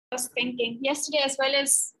was thinking yesterday, as well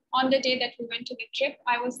as on the day that we went to the trip,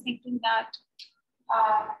 I was thinking that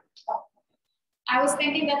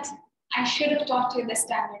I should have taught you the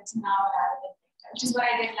standards now rather than later, which is what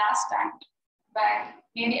I did last time. But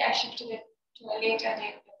maybe I shifted it to a later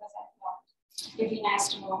date because I thought it'd be nice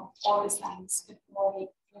to know all the science before we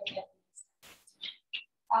look at these.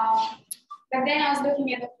 But then I was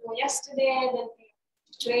looking at the flow yesterday, then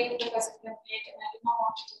great because of the rate, and I did not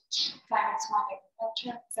want to teach climate smart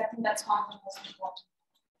agriculture because I think that's one of the most important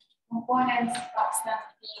components of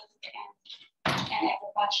being an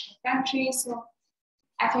agricultural country. So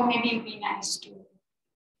I thought maybe it would be nice to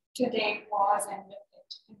today pause and look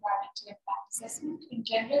at environmental impact assessment in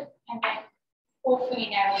general, and then hopefully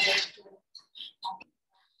navigate to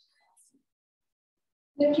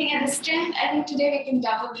looking at the strength. I think today we can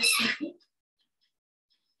double the CP.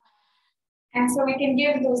 And so we can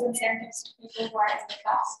give those incentives to people who are in the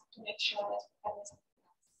class to make sure that others in the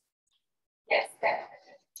class. Yes,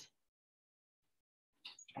 definitely.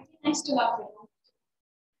 Nice to love you.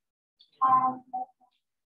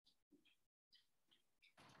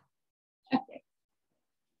 Okay.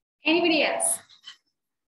 Anybody else?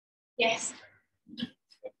 Yes.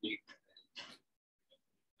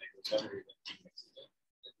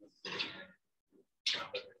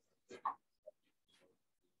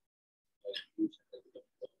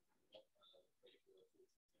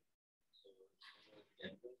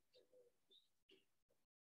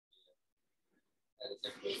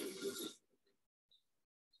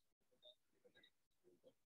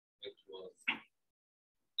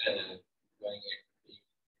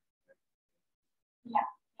 Yeah.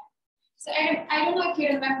 So I don't know if you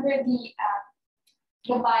remember the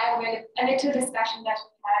bio, where a little discussion that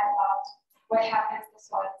we had about what happens to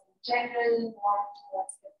soils in general, more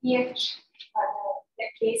towards the pH or the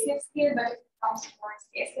abrasive scale, but if it comes towards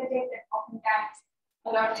the acidic, then oftentimes a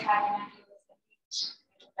lot of having to do with the pH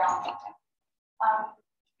groundwater.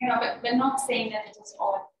 But we're not saying that it is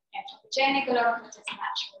all anthropogenic, a lot of it is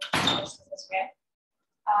natural resources as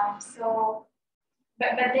well.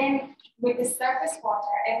 But then with the surface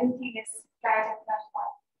water, everything is right in front of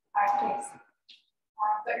our face.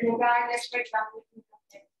 But regardless, for example, if you look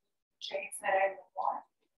at trains that are in the war,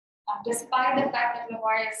 despite the fact that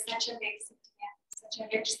Lahore is such a big city and such a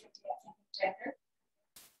rich city in general,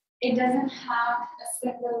 it doesn't have a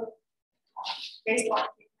single wastewater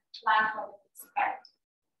treatment plant for the municipality.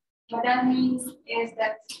 What that means is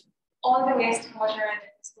that all the wastewater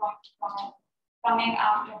that is going to come coming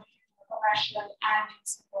out of commercial and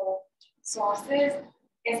municipal sources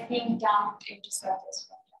is being dumped into surface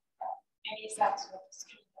water. Any surface water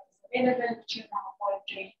stream that is available, which you know, all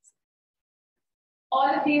drains. All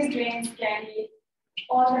of these drains carry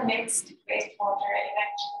all the mixed wastewater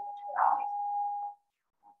eventually around.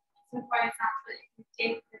 So, for example, if you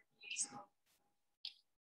take the case of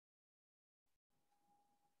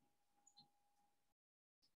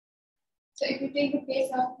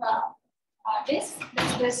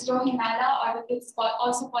this Rohimala, or it's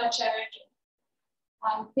also called Cherry.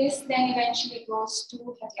 This then eventually goes to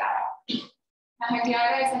Hatyara. Now,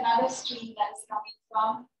 Hatyara is another stream that is coming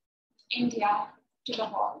from India to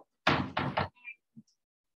Lahore.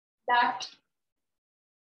 That,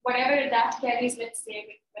 whatever that carries, let's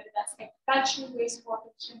say, whether that's agricultural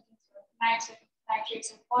wastewater,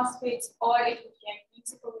 nitrates and phosphates, or it would carry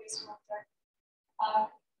municipal wastewater,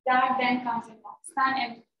 that then comes in Pakistan.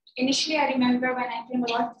 And initially, I remember when I came, a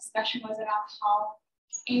lot of discussion was around how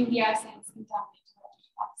India sends contaminated water to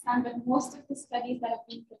Pakistan, but most of the studies that have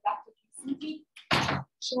been conducted recently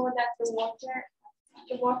show that the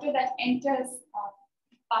water that enters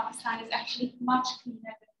Pakistan is actually much cleaner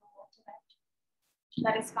than the water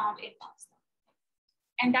that is found in Pakistan.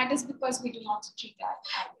 And that is because we do not treat our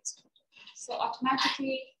wastewater. So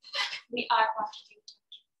automatically, we are contributing to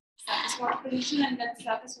surface water pollution, and that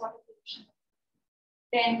surface water pollution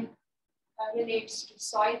then relates to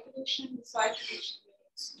soil pollution. The soil pollution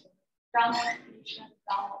relates to groundwater pollution,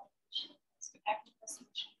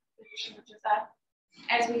 pollution, which is that,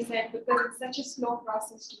 as we said, because it's such a slow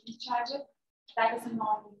process to recharge it, that is a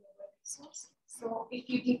non-renewable resource. So if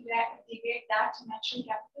you degrade that to natural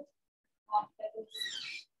capital, that is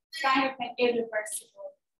kind of an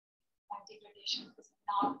irreversible degradation because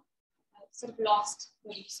now sort of lost the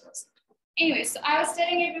resource. Anyway, so I was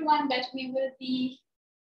telling everyone that we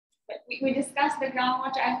discussed the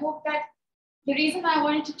groundwater. I hope that the reason I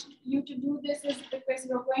wanted you to do this is because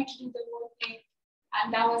you're going to do the whole thing,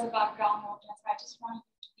 and that was about groundwater. So I just wanted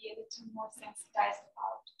you to be a little more sensitized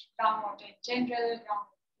about groundwater in general,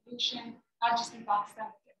 groundwater pollution, not just in Pakistan,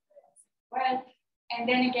 but everywhere else as well. And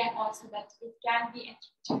then again, also that it can be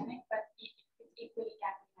anthropogenic, but it equally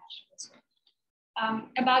can be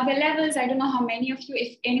About the levels, I don't know how many of you,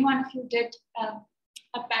 if any one of you did a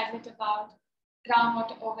Padlet about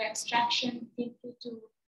groundwater over extraction, feel free to,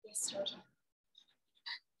 yes, Roger.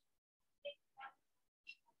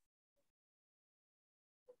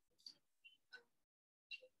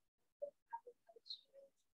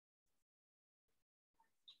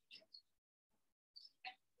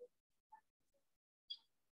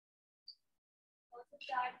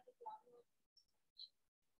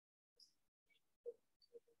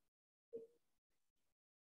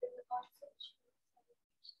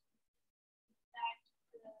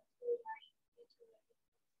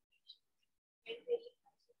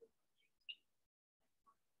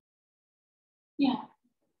 Yeah.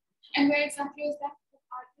 And where exactly is that?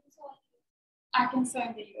 Arkansas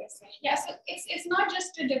in the USA. Yeah, so it's not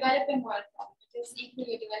just a developing world problem, it is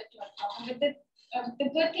equally a developed world problem. But the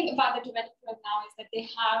good thing about the developed world now is that they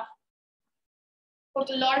have put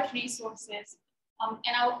a lot of resources.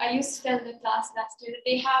 And I used to tell the class last year that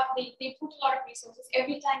they put a lot of resources.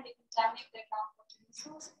 Every time they contaminate their groundwater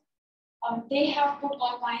resource, they have put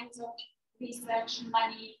all kinds of research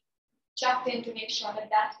money chucked in to make sure that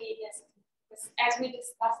that area is, because as we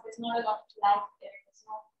discussed, there's not a lot of life there. There's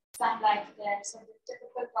no sunlight there. So the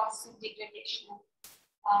typical process of degradation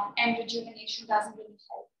and rejuvenation doesn't really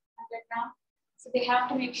help underground. So they have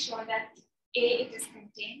to make sure that A, it is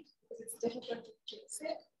contained because it's difficult to trace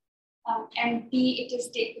it, and B, it is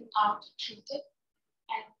taken out, treated,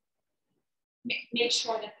 and make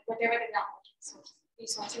sure that whatever the groundwater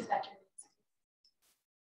resources that are using.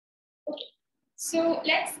 Okay, so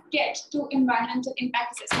let's get to environmental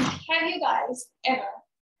impact assessment. Have you guys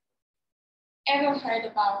ever heard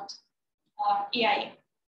about EIA?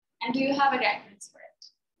 And do you have a reference for it?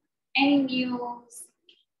 Any news,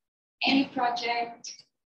 any project?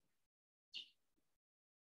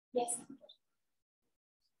 Yes.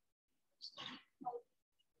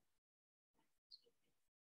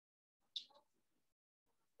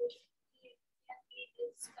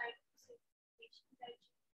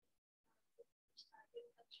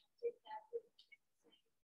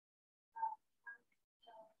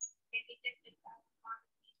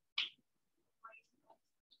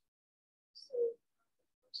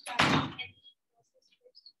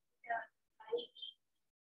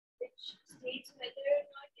 States whether or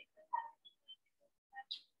not it will have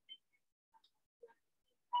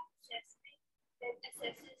assessment that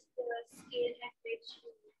assesses the scale at which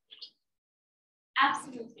you will be.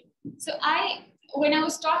 Absolutely. So when I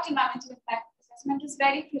was taught environmental impact assessment, is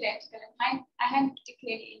very theoretical, and I hadn't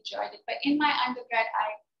particularly enjoyed it. But in my undergrad,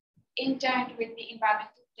 I interned with the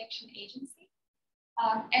Environmental Protection Agency.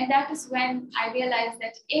 And that is when I realized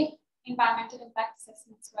that if environmental impact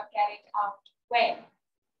assessments were carried out well,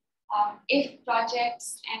 if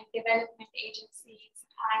projects and development agencies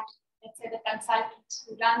and, let's say, the consultants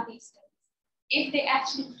who run these things, if they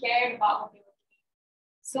actually cared about what they were doing,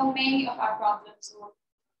 so many of our problems would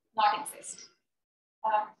not exist.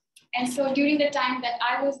 And so during the time that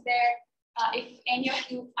I was there, if any of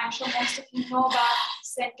you, I'm sure most of you know about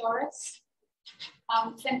Centaurus.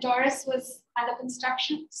 Centaurus was under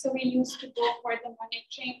construction, so we used to go for the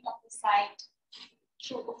monitoring of the site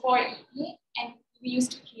for EIA, and we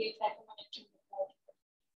used to create like a monitoring report.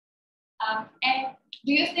 And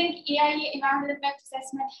do you think EIA, environmental impact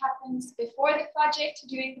assessment, happens before the project,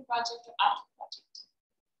 during the project, or after the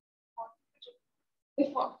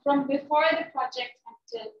project? From before the project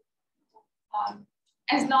until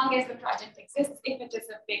as long as the project exists, if it is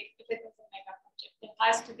a mega project, it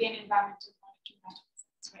has to be an environmental monitoring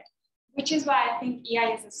management, right? Which is why I think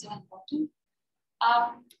EIA is so important.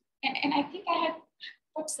 And I think I had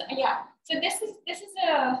put, yeah. So this is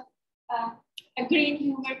a green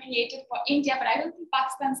humor created for India, but I don't think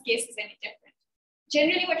Pakistan's case is any different.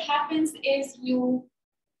 Generally, what happens is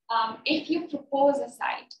if you propose a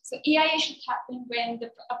site, so EIA should happen when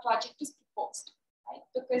a project is proposed, right?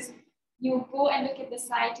 Because you go and look at the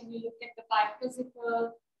site and you look at the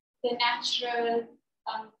biophysical, the natural,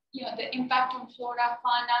 the impact on flora,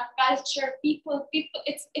 fauna, culture, people.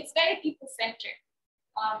 It's very people-centric.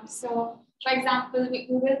 So, for example, we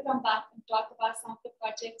will come back and talk about some of the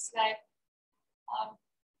projects like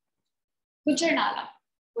Gujar Nala,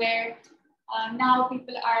 where now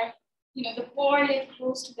people are, the poor live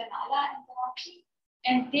close to the Nala and Karachi,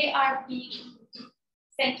 and they are being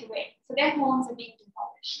sent away. So their homes are being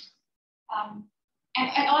demolished.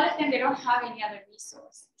 And all of them, they don't have any other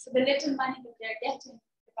resource. So the little money that they're getting,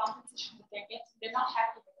 the compensation that they're getting, they're not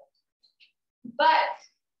happy with it. But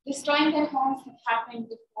destroying their homes had happened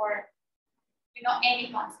before, any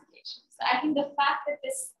consultation. So I think the fact that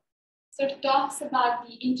this sort of talks about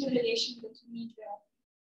the interrelation between the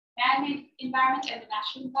environment and the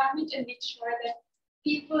national environment, and make sure that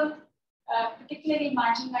people, particularly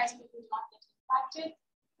marginalized people, do not get impacted,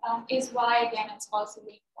 is why, again, it's also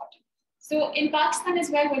really important. So in Pakistan as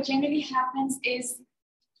well, what generally happens is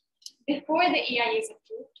before the EIA is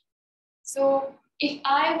approved, so if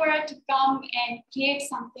I were to come and create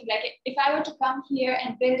something, like if I were to come here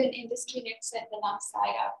and build an industry, let's say at the Nam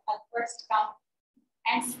side, I'll first come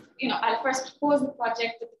and I'll first propose the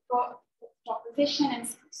project, the proposition and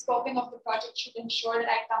scoping of the project should ensure that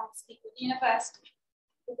I come and speak with the university,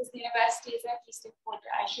 because the university is a key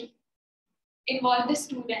stakeholder. I should involve the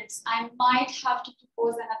students. I might have to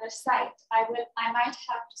propose another site. I might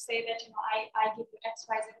have to say that I give you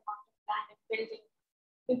XYZ amount of land and building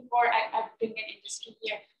before I bring an industry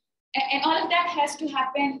here. And all of that has to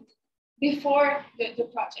happen before the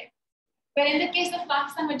project. But in the case of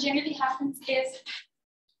Pakistan, what generally happens is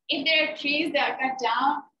if there are trees that are cut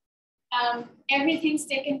down, everything's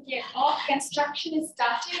taken care of, construction is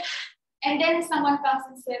started, and then someone comes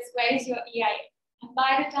and says, where is your EIA? And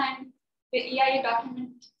by the time the EIA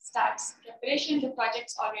document starts preparation, the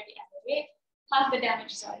project's already underway, half the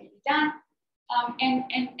damage is already done.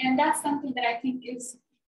 And that's something that I think is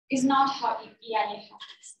not how EIA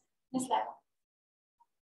happens. Ms. Leva.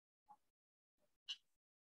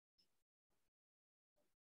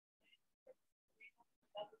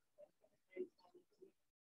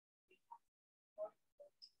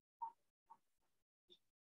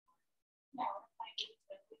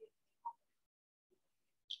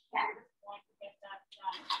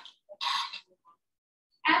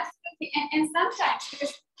 Absolutely, and sometimes,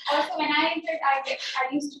 because also when I entered,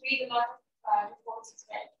 I used to read a lot of reports as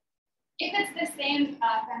well. If it's the same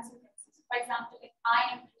consequences, for example, if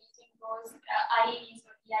I am creating those IAEs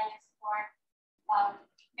or EIS for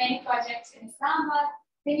many projects in Islamabad,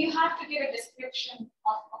 then you have to give a description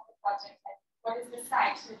of the project, like what is the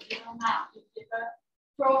site, so you give a map, you give a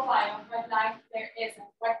profile of what life there is and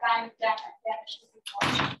what kind of damage to be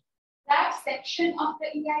caused. That section of the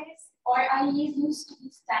EIS or IEs used to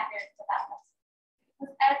be standard for that person.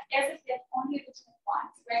 Because as if they're only written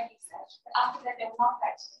once when research, but after that they were not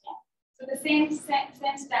touched again. So the same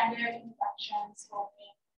standard introduction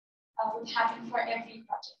scoping would happen for every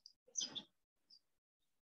project.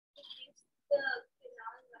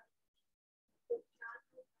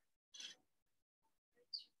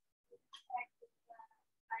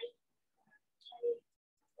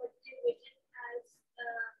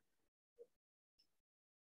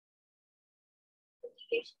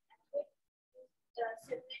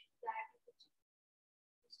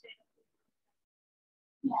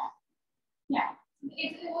 Yeah.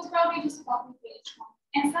 It was probably just copy paste.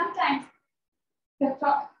 And sometimes the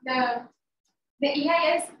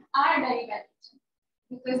EIS are very well written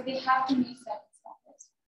because they have to meet certain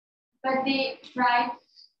standards. But they drive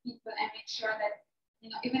people and make sure that,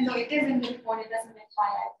 even though it is in the report, it doesn't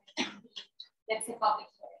require, let's say, public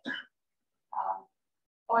hearing.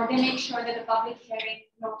 Or they make sure that the public hearing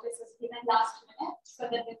notice is given last minute so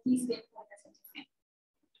that the key stakeholders understand.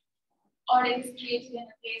 Or it is created in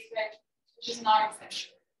a place which is not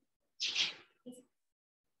essential.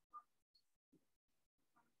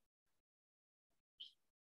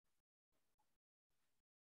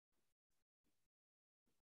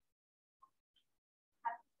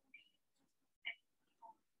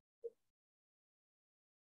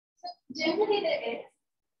 So generally there is,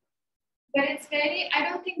 but it's I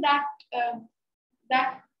don't think that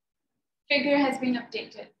that figure has been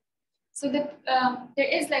updated. So there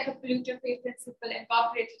is like a polluter pay principle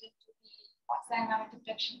incorporated into the Oxide Environmental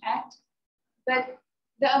Protection Act, but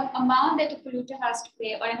the amount that a polluter has to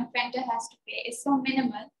pay or an offender has to pay is so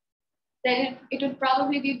minimal that it would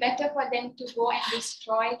probably be better for them to go and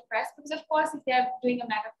destroy it first, because of course, if they're doing a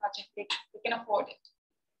mega project, they can afford it.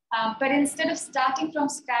 But instead of starting from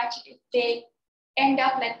scratch, if they end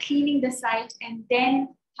up like cleaning the site and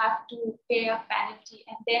then have to pay a penalty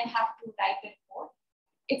and then have to write the report,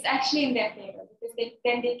 it's actually in their favor because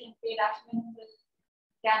then they can pay that minimal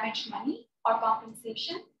damage money or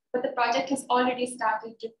compensation, but the project has already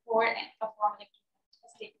started before a formal agreement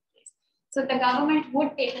has taken place. So the government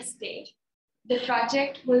would take a stay. The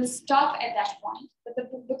project will stop at that point, but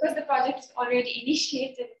because the project is already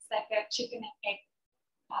initiated, it's like a chicken and egg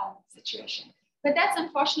situation. But that's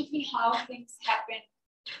unfortunately how things happen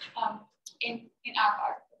in our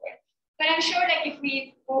part of the world. But I'm sure that if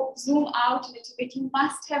we zoom out a little bit, you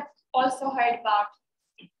must have also heard about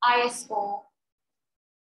ISO.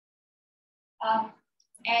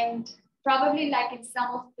 And probably like in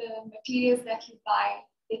some of the materials that you buy,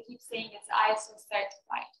 they keep saying it's ISO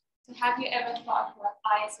certified. So have you ever thought what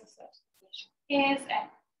ISO certification is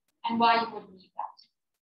and why you would need that?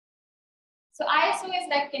 So ISO is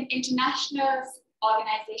like an international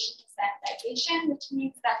organization for standardization, which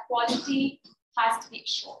means that quality has to be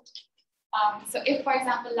assured. So if, for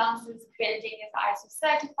example, Lance's building is ISO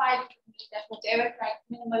certified, it would mean that whatever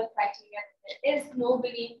minimal criteria there is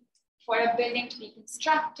globally for a building to be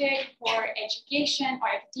constructed for education or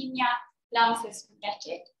academia, Lance is met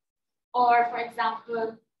it. Or, for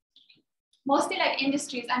example, mostly like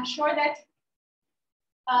industries, I'm sure that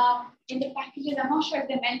in the packages, I'm not sure if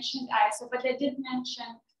they mentioned ISO, but they did mention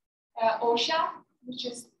OSHA, which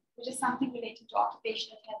is something related to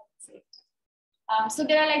occupational health and safety. So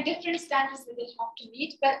there are like different standards that they have to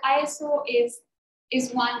meet, but ISO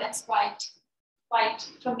is one that's quite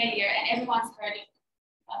familiar and everyone's heard it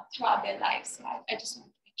throughout their lives. So I just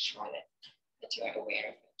want to make sure that you're aware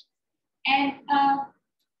of it.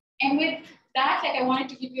 And with that, like I wanted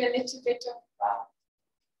to give you a little bit of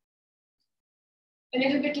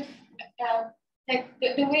like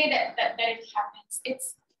the way that it happens.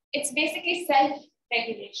 It's basically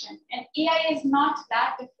self-regulation, and EIA is not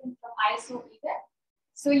that different from ISO either.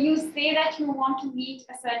 So you say that you want to meet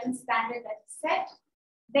a certain standard that is set,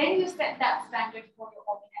 then you set that standard for your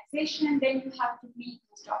organization, then you have to meet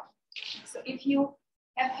those documentation. So if you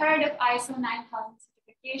have heard of ISO 9000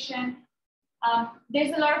 certification,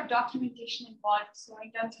 there's a lot of documentation involved. So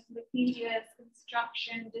in terms of materials,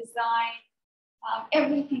 construction, design,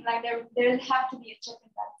 everything, like there have to be a check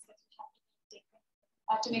and balance that you have to be taken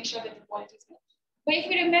to make sure that the quality is good. But if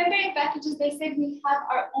you remember in packages, they said we have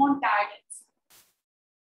our own targets.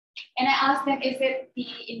 And I asked them, is it the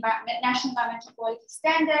National Environmental Quality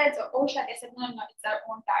Standards or OSHA? They said, no, it's our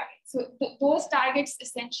own target. So those targets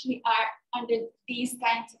essentially are under these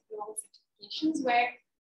kinds of global certifications where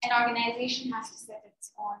an organization has to set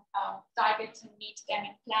its own targets and meet them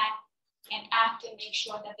and plan and act and make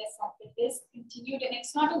sure that there's something is continued. And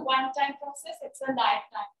it's not a one-time process, it's a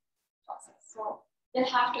lifetime process. So they'll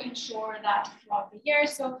have to ensure that throughout the year.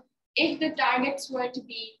 So if the targets were to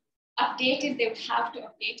be updated, they would have to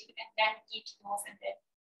update it and then keep those and then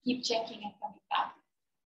keep checking and coming back.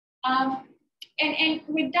 And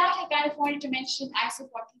with that, I kind of wanted to mention ISO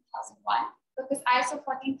 14001, because ISO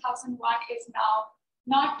 14001 is now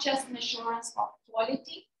not just an assurance of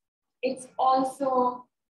quality, it's also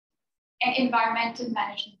an environmental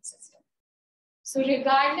management system. So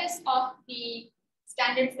regardless of the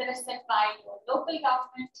standards that are set by your local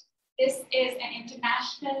government, this is an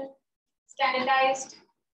international standardized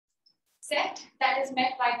set that is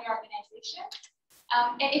met by the organization.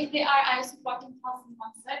 And if they are ISO 14001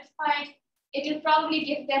 certified, it will probably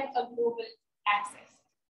give them a global access.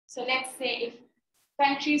 So let's say if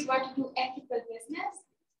countries were to do ethical business,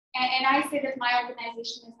 and I say that my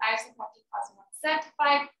organization is ISO 14001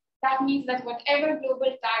 certified, that means that whatever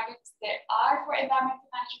global targets there are for environmental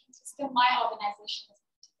management system, my organization is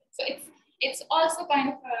meeting. So it's also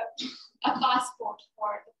kind of a passport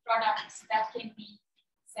for the products that can be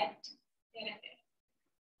sent there and there,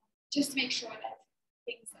 just to make sure that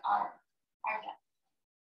things are done.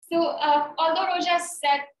 So although Roja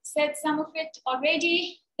said some of it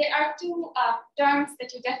already, there are two terms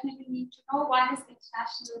that you definitely need to know. One is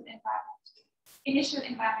initial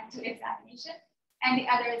environmental examination, and the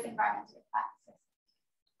other is environmental impact assessment.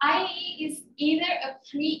 IAE is either a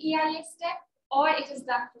pre-EIA step or it is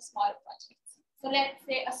done for smaller projects. So let's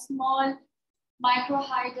say a small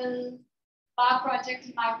microhydel bar project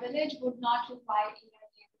in my village would not require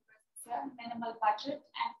EIA because it's a minimal budget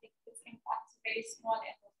and its impact is very small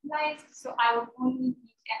and localized. So I would only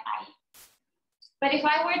need an IAE. But if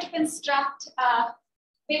I were to construct a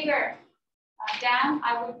bigger dam,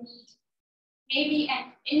 I would need maybe,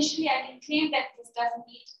 and initially I can claim that this doesn't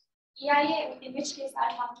need EIA, in which case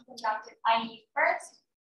I have to conduct an IE first,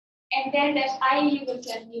 and then that IE will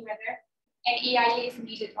tell me whether an EIA is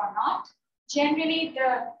needed or not. Generally,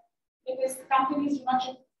 because companies do not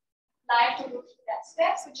like to go through that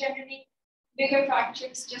step, so generally bigger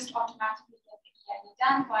projects just automatically get the EIA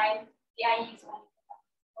done, while the IE is only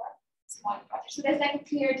for small projects. So there's like a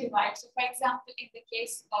clear divide. So for example, in the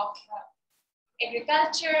case of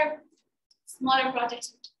agriculture, smaller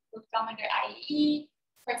projects would come under IEE.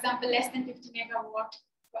 For example, less than 50 megawatt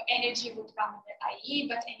for energy would come under IEE,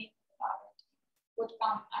 but anything above it would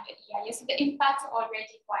come under EIA. So the impacts are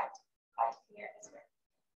already quite clear as well.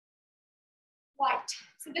 Right.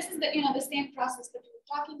 So this is the same process that we were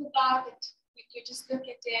talking about. That you just look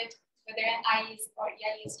at it, whether an IE or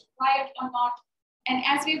EIA is required or not. And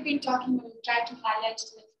as we've been talking, we'll try to highlight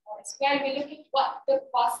a little more as well. We look at what the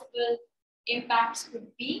possible impacts could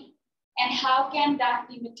be and how can that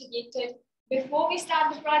be mitigated before we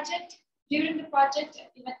start the project, during the project, and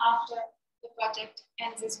even after the project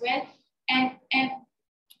ends as well. And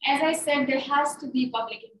as I said, there has to be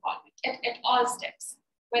public involvement at all steps,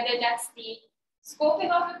 whether that's the scoping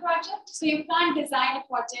of the project. So you can't design a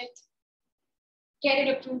project, get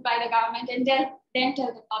it approved by the government, and then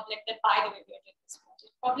tell the public that, by the way, we're doing this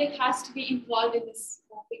project. Public has to be involved in this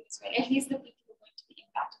scoping as well, at least the people who are going to be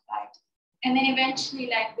impacted by it. And then eventually,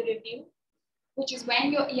 like the review, which is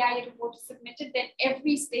when your EIA report is submitted, then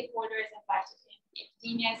every stakeholder is invited in. The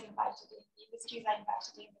academia is invited in, the industries are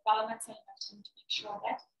invited in, the governments are invited in to make sure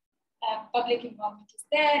that public involvement is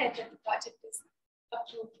there and that the project is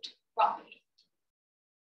approved properly.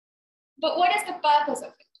 But what is the purpose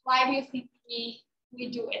of it? Why do you think we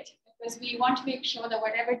do it? Because we want to make sure that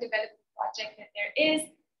whatever development project that there is,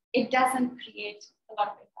 it doesn't create a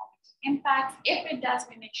lot of environmental impacts. If it does,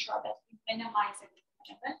 we make sure that we minimize it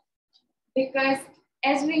whenever. Because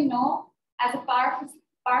as we know, as a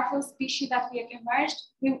powerful species that we have emerged,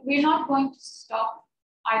 we're not going to stop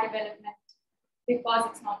our development because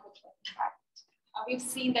it's not good for the environment. We've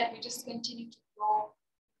seen that we just continue to grow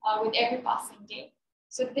with every passing day.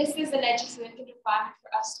 So this is a legislative requirement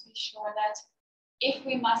for us to be sure that if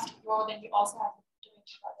we must grow, then we also have to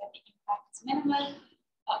ensure that the impact is minimal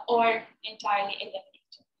or entirely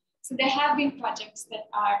eliminated. So there have been projects that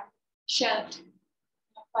are shelved,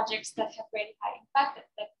 projects that have very high impact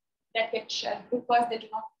that get shelved because they do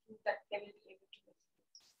not prove that they will be able to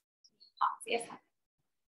reduce the harms. Yes.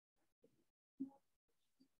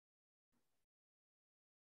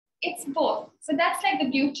 It's both. So that's like the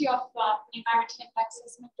beauty of environmental impact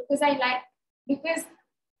assessment, because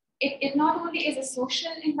it not only is a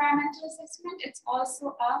social environmental assessment, it's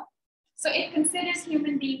also so it considers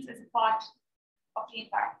human beings as a part of the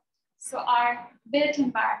environment. So our built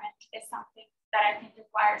environment is something that I think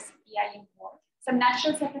requires EIA more. Some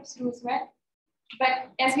natural setups do as well,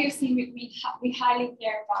 but as we've seen, we highly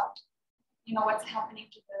care about what's happening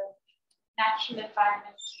to the natural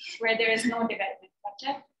environment where there is no development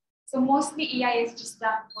project. So mostly EIA is just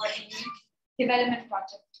done for any development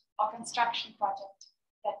project or construction project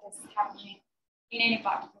that is happening in any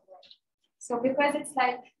part of the world. So because it's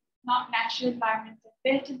like not natural environment, the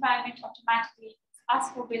built environment, automatically it's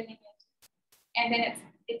us for building it. And then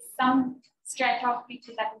it's some strata of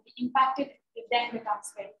people that will be impacted, it then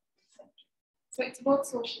becomes very central. So it's both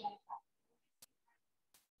social and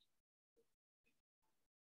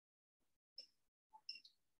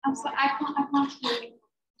environmental. So I can't hear you.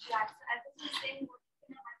 Yeah, so I was just saying what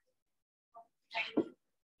you have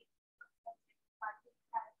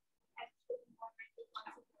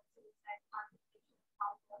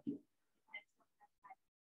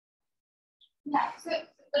yeah, so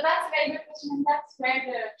that's a very good question, and that's where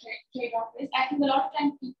the trade-off is. I think a lot of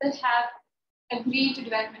times people have agreed to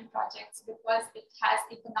development projects because it has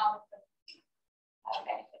economic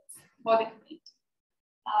benefits for the community.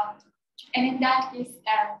 And in that case,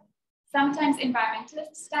 sometimes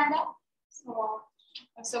environmentalists stand up.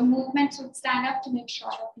 So movements would stand up to make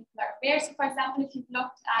sure that people are aware. So for example, if you've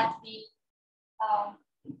looked at the,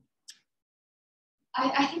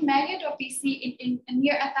 I think Marriott or PC in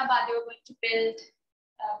near Atabad, they were going to build,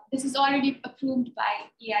 this is already approved by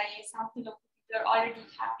EIA. Some people are already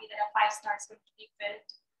happy that a 5-star is going to be built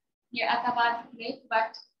near Atabad Lake,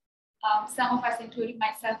 but some of us, including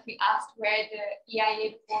myself, we asked where the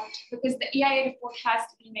EIA report, because the EIA report has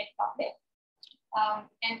to be made public.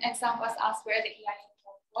 And some of us asked where the EIA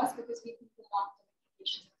report was because we think the long-term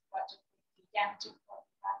implications of the project would be damaging for the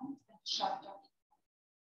environment and short-term.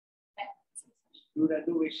 Do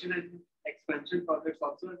renovation and expansion projects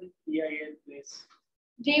also have the EIA in place?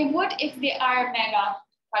 They would if they are mega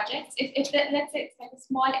projects. If let's say it's like a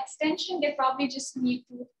small extension, they probably just need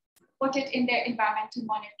to put it in their environmental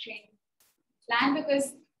monitoring plan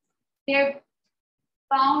because they're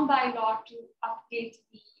bound by law to update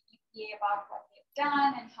the EPA about what they've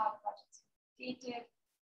done and how the project's updated.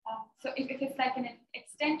 So if it's like an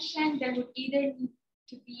extension, there would either need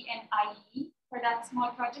to be an IE for that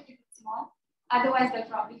small project if it's small. Otherwise, they'll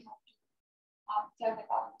probably have to tell the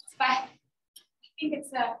government. But I think it's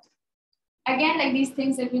again, like these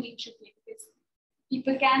things are really tricky because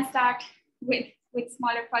people can start with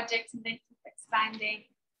smaller projects and then keep expanding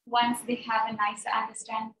once they have a nicer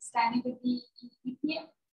understanding with the EPA.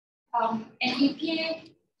 And EPA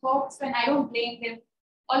folks, and I don't blame them,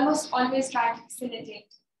 almost always try to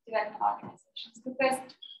facilitate development organizations because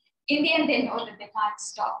in the end, they know that they can't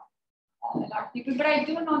stop a lot of people. But I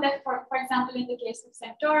do know that, for example, in the case of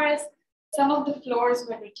Centaurus, some of the floors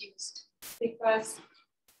were reduced because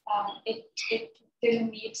it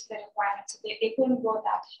didn't meet the requirements. So they couldn't go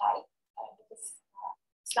that high because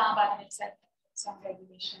Islamabad in itself had some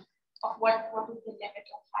regulation of what would the limit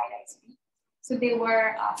of high-rise be. So they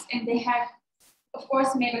were asked, and they had of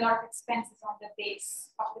course, made a lot of expenses on the base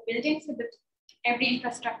of the building, so that every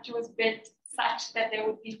infrastructure was built such that there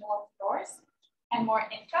would be more floors and more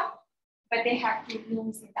infra, but they had 2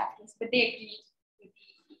 rooms in that case, but they agreed with the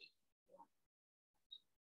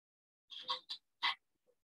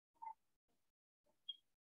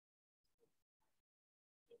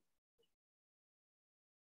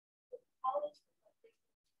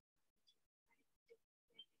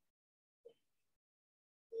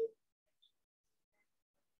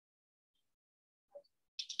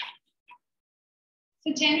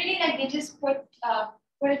So generally, like they just put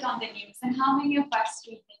it on the news, and how many of us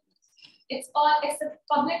read the news? It's the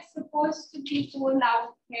public supposed to be told loud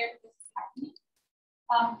and clear this is happening.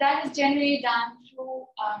 That is generally done through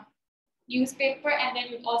newspaper, and then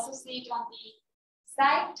you'd also see it on the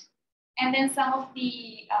site, and then some of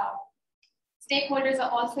the stakeholders are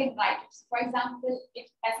also invited. For example, if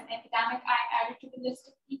as an academic I added to the list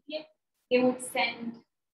of PPA, they would send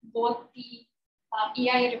both the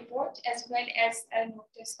EIA report as well as a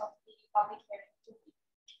notice of the public hearing to me.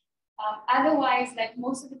 Otherwise, like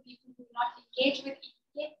most of the people who do not engage with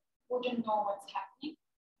EIA wouldn't know what's happening.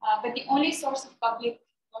 But the only source of public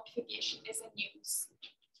notification is a news.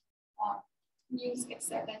 News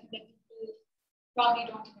itself, and the people probably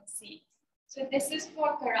don't even see it. So this is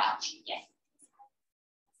for Karachi, yes.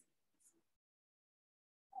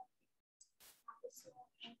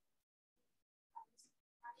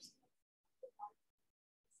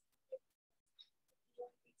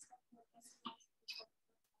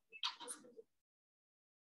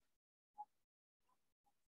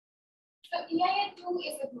 So EIA 2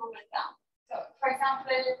 is a global term. So for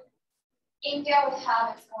example, India would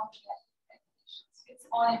have its own regulations, its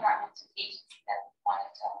own environmental agencies that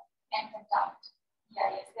monitor and conduct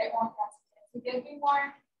EIAs, their own processes. So they'll be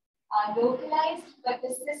more localized, but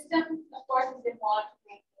the system, of course, is evolved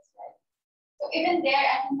greatly as well. So even there,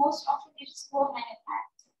 I think most often they just go hand in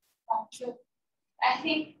hand. So I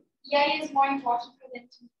think EIA is more important for them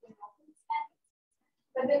to meet the local standards,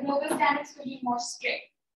 but the global standards will be more strict.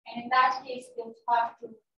 And in that case, they would have to,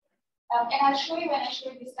 and I'll show you when I show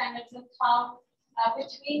you the standards of how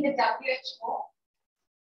between the WHO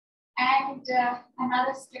and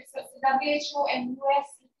another strict, so the WHO and US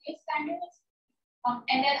CPA standards,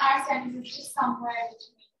 and then our standards is just somewhere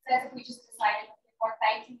between. So as if we just decided for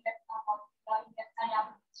tightening that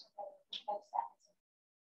so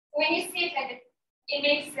when you see it like it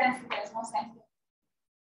makes sense that there's no sense in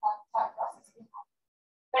thought process behind.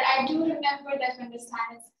 But I do remember that when the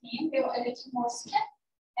standards came, they were a little more strict.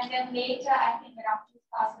 And then later, I think around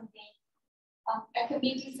 2008, a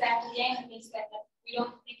committee sat again and they said that we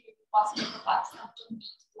don't think it would be possible for Pakistan to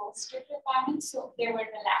meet those strict requirements, so they were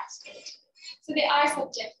relaxed a little. So they are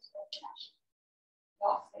subject to international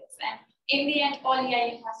law. And in the end, all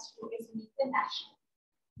EIA has to do is meet the national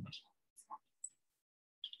standards.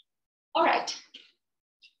 All right.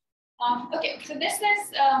 Okay, so this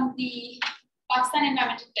is the Pakistan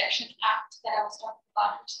Environmental Protection Act that I was talking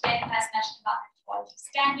about, which then has national environmental quality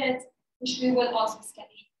standards, which we will also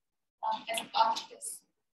study as a part of this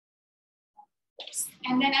course.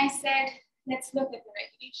 And then I said, let's look at the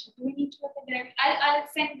regulation. Do we need to look at the regulation? I'll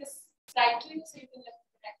send this slide to you so you can look at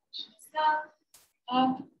the regulation as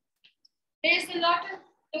well. There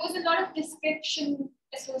was a lot of description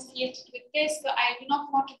associated with this, so I do not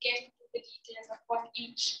want to get into the details of what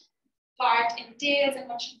each part entails and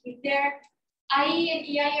what should be there. IE and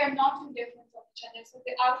EIA are not too different from each other, so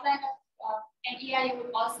the outline of an EIA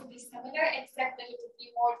would also be similar, except that it would be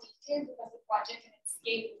more detailed because the project and its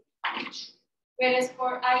scale would be huge. Whereas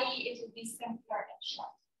for IE, it would be simpler and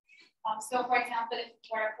short. So for example, if it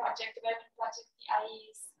were a development project, the IE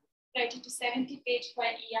is 30 to 70 pages. For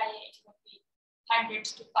an EIA, it would be 100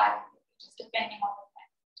 to 500 pages, depending on the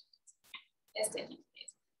time is taking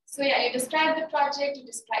place. So yeah, you describe the project, you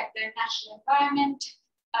describe the natural environment,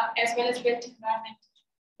 as well as built environment.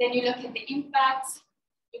 Then you look at the impacts.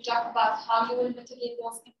 You talk about how you will mitigate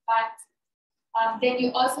those impacts. Then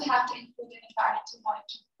you also have to include an environmental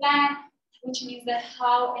monitoring plan, which means that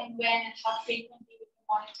how and when and how frequently you will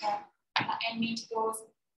monitor and meet those.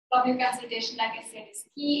 Public consultation, like I said, is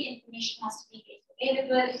key. Information has to be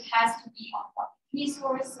available. It has to be on public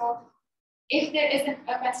resource. So if there isn't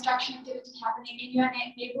a construction activity happening in your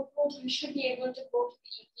neighborhood, you should be able to go to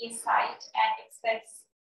the EPA site and access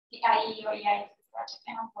the IE or EIA project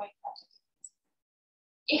and ongoing project.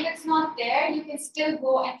 If it's not there, you can still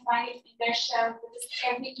go and find it in their shelf because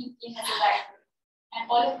every EPA has a library.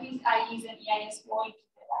 And all of these IEs and EIS go into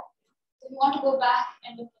the library. So if you want to go back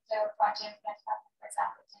and look at a project that happened, for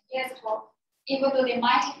example, 10 years ago, even though they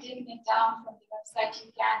might have taken it down from the website,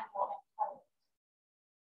 you can go and have it.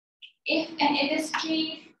 if an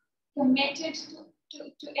industry committed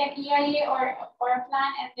to an EIA or a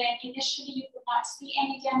plan, and then initially you could not see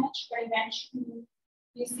any damage, but eventually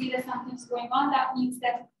you see that something's going on, that means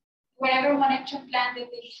that whatever monitoring plan that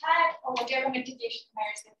they had or whatever mitigation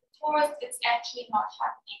measures they proposed, it's actually not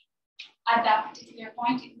happening at that particular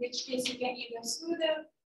point, in which case you can either sue the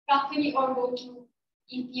company or go to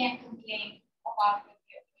EPA and complain about what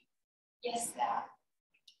they're doing. Yes,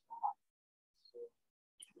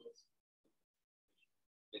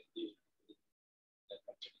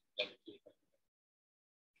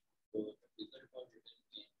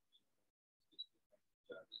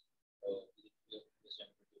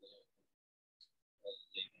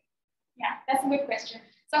 yeah, that's a good question.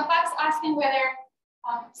 So Huck's asking whether,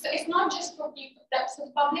 so it's not just for people, so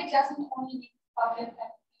the public doesn't only need public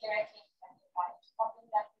that directly impacted by it. Public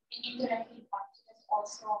that be indirectly impacted is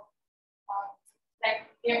also, like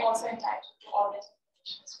they're also entitled to all this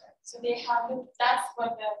information as well. So they have, that's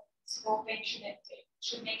what the scoping should entail,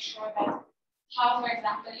 should make sure that how, for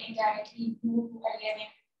example, indirectly you who are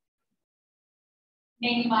living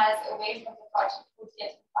many miles away from the project would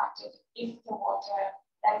get impacted if the water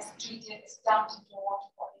that is treated is dumped into a water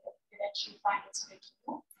body that eventually find its way to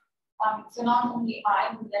you. So not only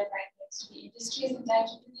I, who live right next to the industry, is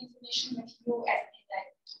entitled to the information, but you as an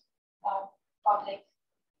indirect public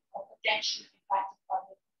or potentially impacted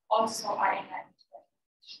public also are entitled to that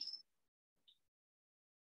information.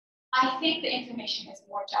 I think the information is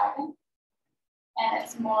more jargon, and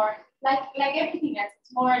it's more like everything else.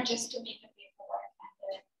 It's more just to make the paperwork and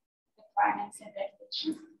the requirements and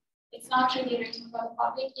regulations. It's not really written for the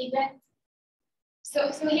public even. So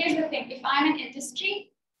here's the thing. If I'm an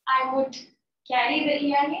industry, I would carry the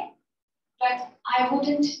EIA, but I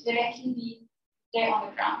wouldn't directly be there on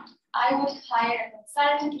the ground. I would hire a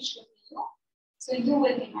consultant, which would be you. So you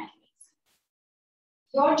will be my face.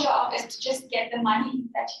 Your job is to just get the money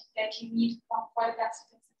that you need for the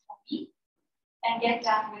consultancy from me and get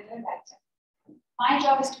done with the writing. My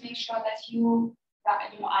job is to make sure that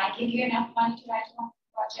I give you enough money to write one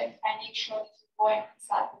project. I make sure that you go and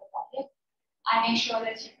consult with the public. I make sure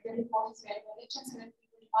that the report is very religious, so that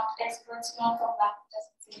people are not experts, don't come back and just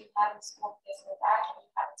say you haven't scoped this or that, or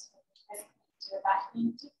you haven't scoped this or that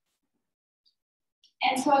community.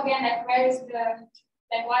 And so again, like where is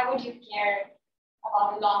why would you care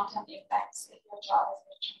about the long-term impacts if your job is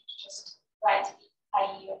literally to just write the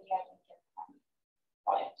IE or the EIA and get the money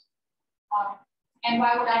for it? And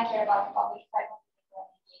why would I care about the public if I don't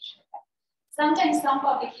engage with them? Sometimes some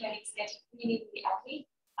public hearings get really, really ugly,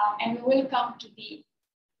 and we will come to the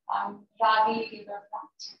Ravi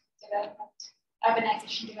Riverfront Development,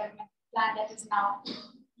 Urbanization Development Plan that is now,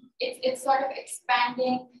 it's sort of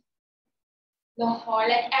expanding Lahore,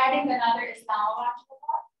 like adding another Islamabad to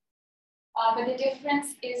Lahore. But the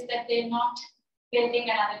difference is that they're not building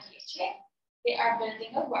another DHA, they are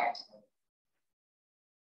building a vertical.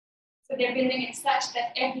 So they're building it such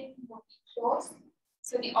that everything will be close.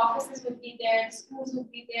 So the offices would be there, the schools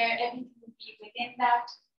would be there, everything would be within that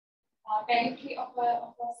periphery of a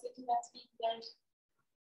city that's being built.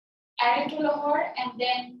 Added to Lahore, and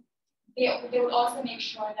then they will also make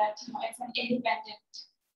sure that it's an independent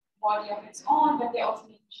body of its own, but they're also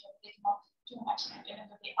making sure there's not too much in it, even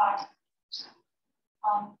though they are.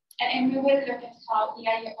 And we will look at how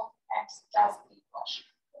EIA oftentimes does greenwash.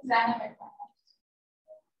 Xana,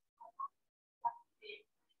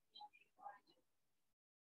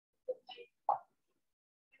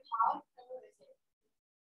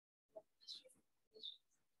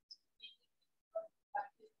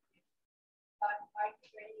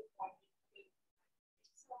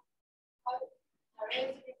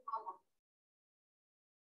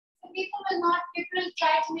 so people will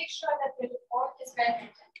try to make sure that the report is well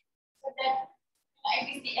written, so that at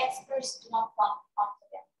least the experts do not come to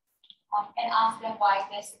them and ask them why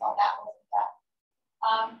this or that wasn't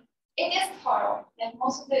done. It is thorough. Like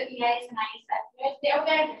most of the EIAs and IAs that they are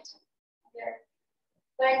well written.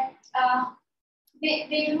 But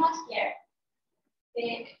they do not care.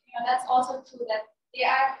 That's also true that they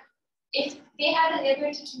are, if they have the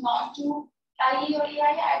liberty to not do IE or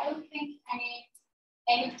EIA, I don't think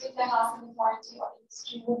any particular housing authority or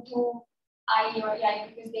industry would do IE or EIA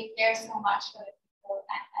because they care so much for the people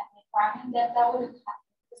and the environment that wouldn't happen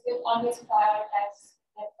because they always prioritize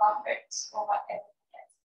their profits over everything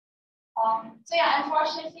else. So yeah,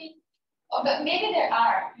 unfortunately, but maybe there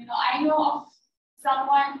are. I know of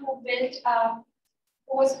someone who built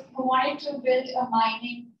who wanted to build a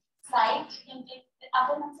mining site in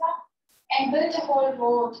Upper Mansa and built a whole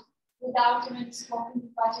road without even scoping the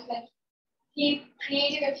project. Like he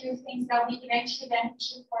created a few things that would be eventually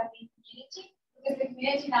beneficial for the community, because the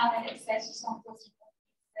community now has access to some of those resources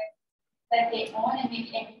that they own, and maybe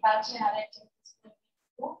agriculture and other activities will be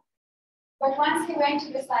too. But once he went to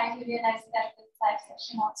the site, he realized that the site is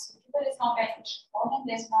actually not suitable. It's not beneficial for him.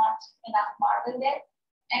 There's not enough marble there.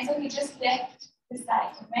 And so he just left the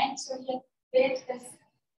site and went. So he had built this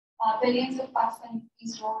billions of bucks and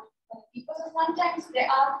these roads for the people. So sometimes there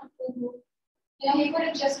are people who, he could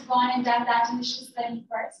have just gone and done that initial study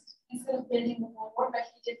first instead of building the whole road, but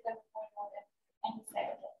he did build the whole road and he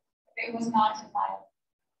said, okay, if it was not in my,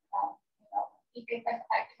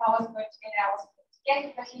 if I wasn't going to get it, I wasn't going to get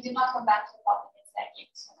it, but he did not come back to the public and say, give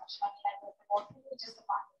so much money, I built the road, he just a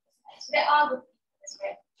market business. So there are good people this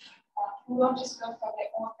way, who don't just look for their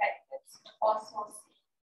own benefits, but also see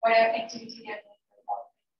whatever activity they're doing for the public.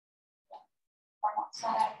 Or not. So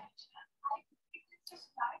I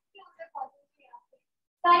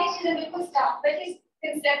Science is a bit stuff, but his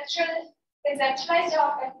conceptualized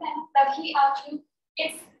job that he actually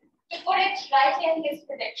it's to put it rightly in his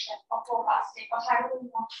prediction or forecasting or however you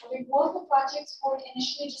want to put it. Both the projects would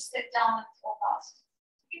initially just sit down and forecast.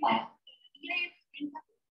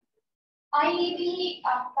 IEB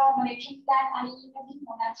आपका monitoring plan IEB में भी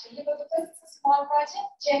होना चाहिए, but because it's a small project,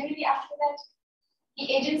 generally after that the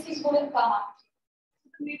agencies wouldn't come up.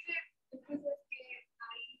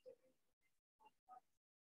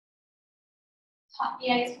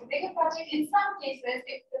 EIA is for bigger project. In some cases,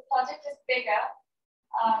 if the project is bigger,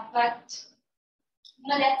 but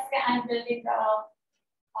let's say I'm building a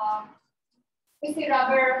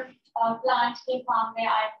rubber plant farm where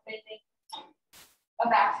I'm building a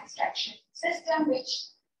wax extraction system, which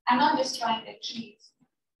I'm not destroying the trees,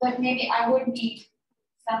 but maybe I would need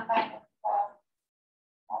some kind of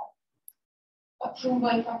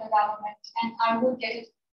approval from the government, and I would get it.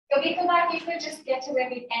 Kabhi-kabhar people just get away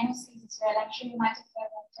with NOCs as well. I'm sure you might have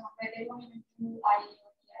heard that where they don't even do IE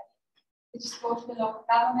or EIA. They just go to the local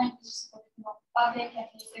government, they just go to the local public,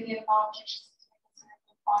 and they give them objections and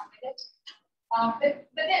move on with it.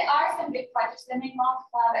 But there are some big projects that may not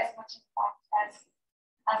have as much impact as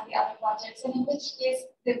the other projects, and in which case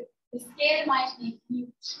the scale might be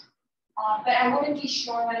huge. But I wouldn't be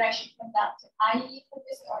sure whether I should conduct an IE for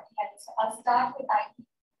this or EIA. So I'll start with IE.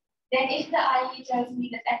 Then if the IE tells me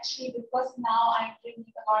that actually because now I'm bringing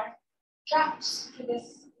a lot of trucks to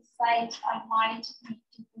this site, I might need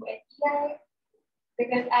to do an EIA,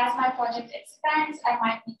 because as my project expands, I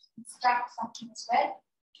might need to construct something as well.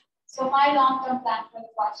 So my long-term plan for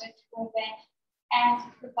the project will then, and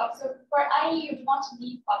so for IE, you do not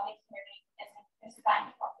need public hearing as a kind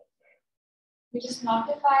of public hearing. You just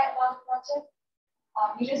notify about the project,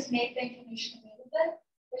 you just make the information available,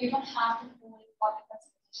 but you don't have to hold public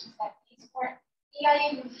consultations like these. For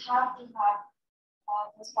EIA, you have to have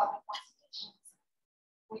those public consultations,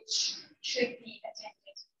 which should be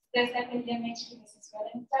attended. There's like a limit to this as well.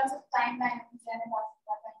 In terms of timeline,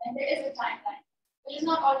 and there is a timeline, which is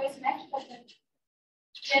not always met, but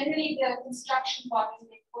generally the construction bodies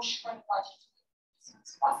they push for the project to be as soon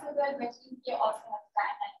as possible, but EIA also has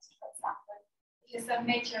timelines. For example, if you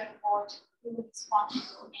submit your report, you will respond to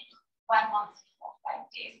it in 1 month or 5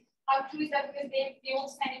 days. How true is that? Because they won't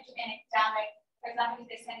send it to an exam. Like, for example, if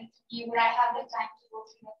they send it to you, would I have the time to go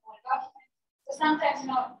through the whole document? So sometimes,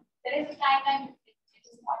 there is a timeline, it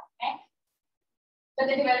is not met. But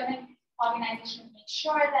the development organization will make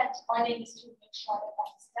sure that, or they need to make sure that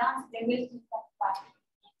that is done. So they will keep that back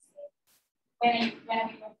and say, when are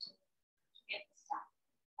we going to get this done?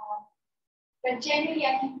 But generally,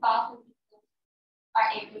 I think powerful people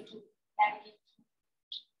are able to navigate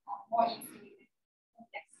more easily.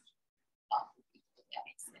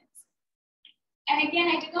 And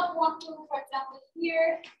again, I did not want to, for example,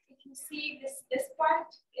 here, if you see this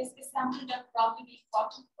part is something that probably be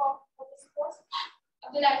important for this course.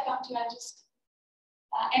 After I come to, I'll just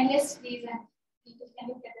enlist these and people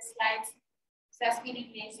can look at the slides. So I was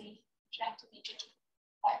feeling lazy, trying to make it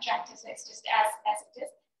attractive, so it's just as it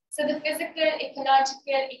is. So the physical,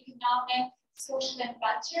 ecological, economic, social, and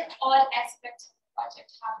culture, all aspects of the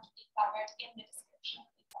project have to be covered in the description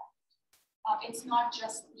of the project. It's not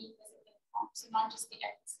just the so not just the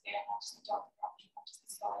atmosphere, not just the topography, not just the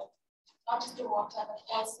soil, not just the water, but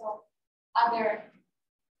also other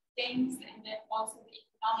things, and then also the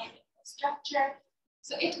economic infrastructure.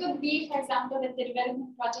 So it could be, for example, that the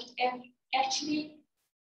development project actually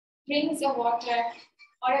brings a water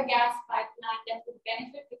or a gas pipeline that would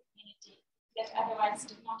benefit the community that otherwise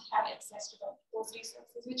did not have access to those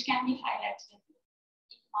resources, which can be highlighted in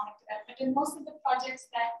economic development. And most of the projects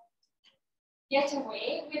that get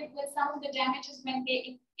away with some of the damages when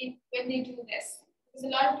they do this. Because a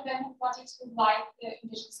lot of development projects will wipe the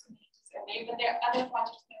indigenous communities away, but there are other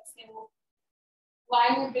projects that say, well, why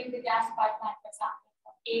you bring the gas pipeline, for example,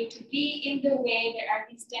 from A to B. In the way, there are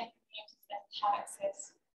these 10 communities that have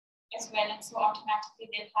access as well, and so automatically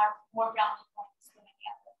they'll have more brownie points than any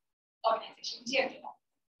other organization.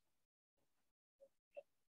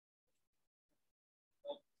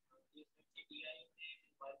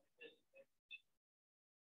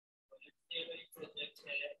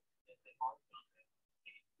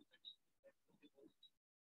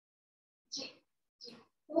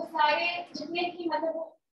 वो सारे जितने की मतलब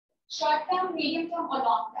short term, medium term और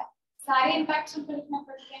long term सारे impacts उनको लिखना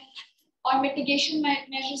पड़ते हैं, और मिटिगेशन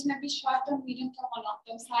मेजर्स में भी शॉर्ट टर्म, मीडियम टर्म और लॉन्ग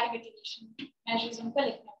टर्म सारे मिटिगेशन मेजर्स उनको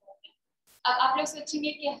लिखना पड़ते हैं। अब आप लोग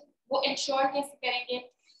सोचेंगे कि वो इंश्योर कैसे करेंगे,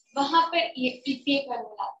 वहाँ पर EPA का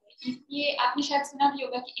रोल आता है। EPA आपने शायद सुना भी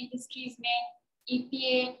होगा कि इंडस्ट्रीज में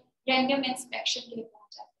EPA रैंडम इंस्पेक्शन के लिए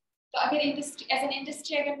पहुंच जाता है। तो अगर इंडस्ट्री एज एन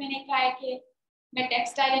इंडस्ट्री अगर मैंने कहा है कि मैं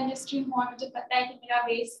टेक्सटाइल इंडस्ट्री हूँ और मुझे पता है कि मेरा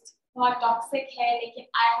वेस्ट बहुत टॉक्सिक है, लेकिन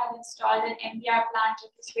I have installed N MBR plant जो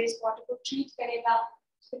इस वेस्ट वाटर को ट्रीट करेगा,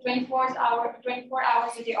 तो 24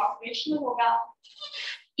 आवर्स a day ऑपरेशनल होगा।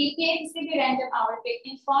 EPA किसी भी रैंडम आवर पे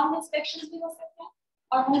इन्फॉर्म्ड इंस्पेक्शंस भी हो सकते हैं,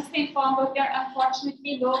 और मोस्टली इन्फॉर्म्ड होते हैं, और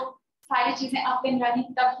अनफॉर्चुनेटली लोग सारी चीजें अप एंड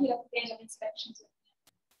रनिंग तब ही रखते हैं जब इंस्पेक्शंस होते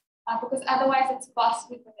हैं, because otherwise it's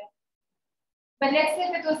costly for them. But let's say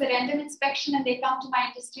if it was a random inspection and they come to my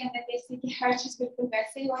industry and then they see कि हर चीज बिल्कुल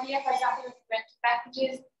वैसे ही हो रही है, for example if we went to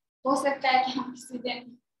packages, हो सकता है कि हम किसी दिन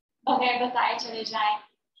बगैर बताए चले जाएं,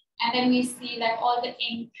 and then we see like all the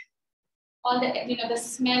ink, all the the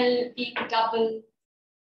smell being double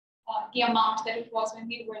the amount that it was when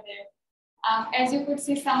we were there. As you could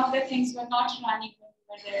see, some of the things were not running when we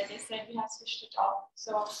were there. They said we have switched it off.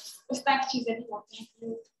 So उस तरह की चीजें भी होती हैं, you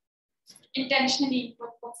intentionally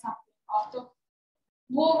put something off. तो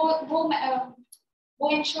वो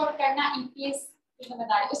ensure करना EPA की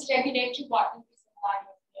जिम्मेदारी, उस रेगुलेटरी बॉडी की जिम्मेदारी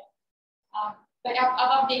होती है। पर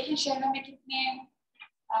अब आप देखें शहरों में कितने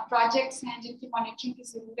प्रोजेक्ट्स हैं जिनकी मॉनिटरिंग की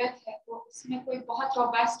जरूरत है, तो उसमें कोई बहुत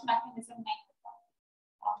रोबस्ट मैकेनिज्म नहीं होता।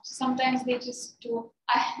 Sometimes they just do.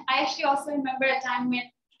 I actually also remember a time when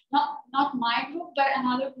not my group but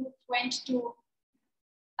another group went to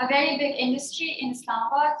a very big industry in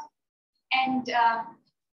Islamabad, and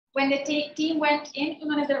when the team went in,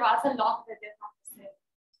 उन्होंने दरवाजा lock कर दिया था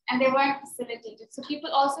and they weren't facilitated. So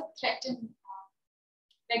people also threaten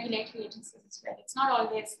regulatory agencies as well. It's not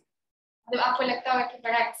always मतलब आपको लगता होगा कि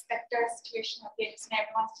बड़ा expector situation होती है जिसमें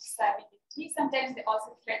everyone's just serving the tea. Sometimes they also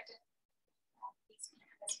threaten these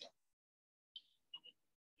people as well.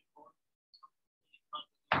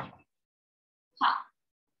 हाँ,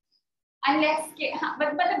 unless के हाँ, but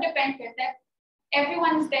it depends करता है.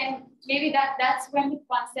 Everyone's then maybe that's when the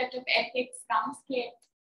concept of ethics comes.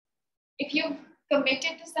 If you've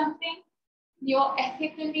committed to something, you're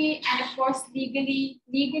ethically and of course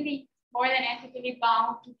legally more than ethically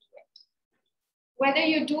bound to do it, whether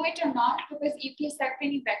you do it or not, because EPA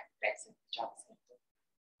certainly bets in the job sector.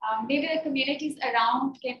 Maybe the communities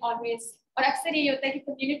around can always, और अक्सर ये होता है कि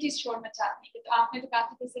communities शोर मचाती हैं कि तो आपने तो कहा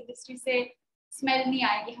था कि इस इंडस्ट्री से स्मेल नहीं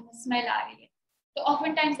आएगी, हमें स्मेल आ रही है, तो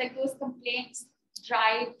oftentimes like those complaints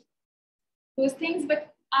drive those things. But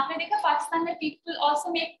आपने देखा पाकिस्तान में people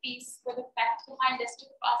also make peace with the fact कि हमारे इंडस्ट्री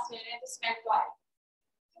के पास ले रहे हैं तो स्मेल तो आएगी,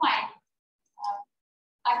 क्यों आएगी?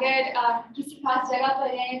 अगर किसी खास जगह पर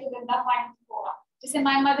रहे हैं तो गंदा पानी होगा, जैसे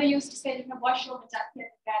my mother used to say जब मैं बहुत शोर मचाती है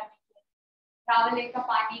रावल लेक का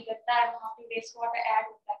पानी गंदा है, वहाँ पे वेस्ट वाटर ऐड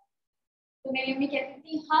होता है, तो मेरी मम्मी कहती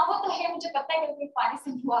थी हाँ वो तो है, मुझे पता है कि पानी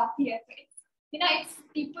से वो आती है, it's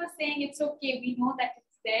people saying it's okay, we know that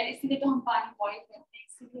it's there, इसलिए तो हम पानी बॉयल करते हैं,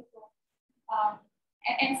 इसलिए तो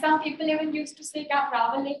and some people even used to say कि आप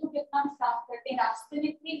रावल लेक को कितना साफ करते हैं, रास्ते में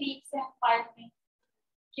इतनी लीक्स हैं पाइप में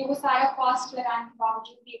कि वो सारा कॉस्ट लगाने के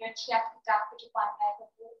बावजूद भी इवेंचुअली आपके टैप पे जो पानी आएगा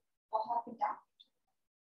वो बहुत ही डैम।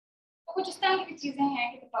 तो कुछ इस तरह की चीजें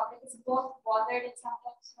हैं कि the public is both bothered and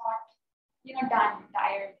sometimes not done,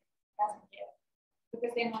 tired, doesn't care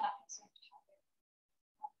because they know nothing's going to happen.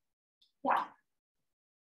 Yeah.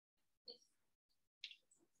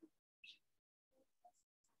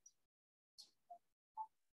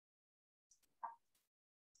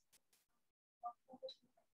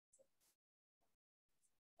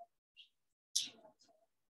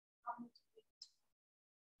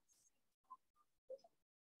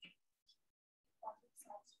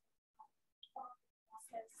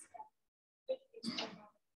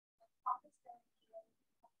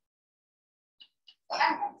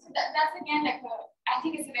 So that's again like I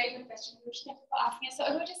think it's a very good question, which thank you for asking. So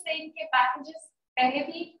I was just saying कि packages पहले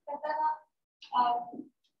भी करता था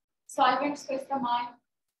solvents को इस्तेमाल,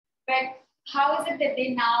 but how is it that they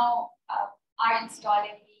now are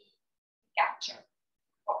installing the capture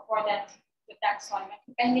for that with that solvent.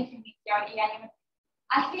 पहले क्यों नहीं किया और EIA में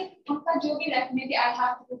I think उनका जो भी like maybe I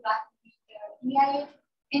have to go back to the EIA.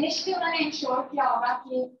 Initially उन्होंने ensure किया होगा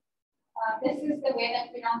कि this is the way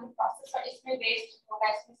that we run the process और इसमें waste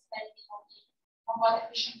होगा इसमें smell नहीं होगी हम बहुत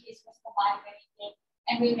efficiently इसको इस्तेमाल करेंगे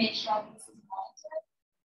and we make sure this is monitored.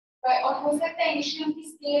 But और हो सकता है initially उनकी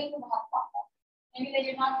scale तो बहुत कम है. Maybe they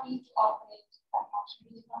did not need to operate that much.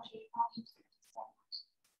 They did not really need to do so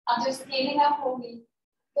much. Just scaling up only.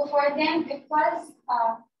 So for them, because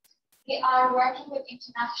they are working with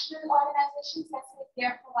international organizations, let's say they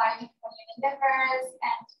are providing for Unilever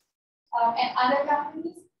and other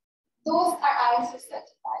companies, those are ISO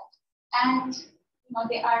certified, and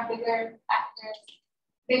they are bigger actors,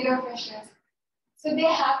 bigger fishers, so they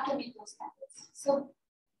have to meet those standards. So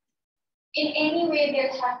in any way,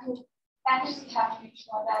 they'll have to. Managers have to make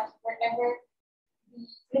sure that whatever the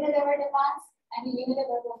Unilever demands and the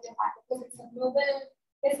Unilever will demand, because it's a global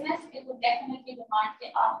business, it would definitely demand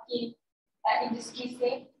the industry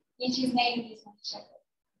say, each is made these check.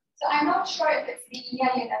 So I'm not sure if it's the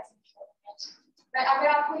EIA that's ensuring it. But अगर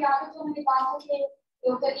आपको याद हो तो मैंने कहा था कि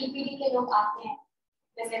local EPD के लोग आते हैं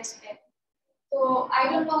visits पे. So I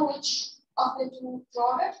don't know which of the two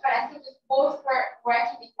drove it, but I think if both were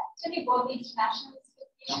working effectively, both the international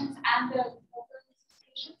and the local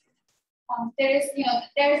institutions. There is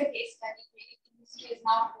a case study where the industry is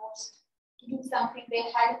now forced to do something they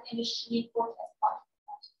hadn't initially put as part of the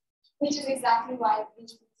project, which is exactly why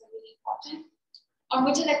these things are really important. और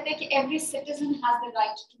मुझे लगता है कि every citizen has the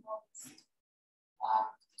right to know this.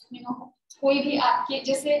 कोई भी आपके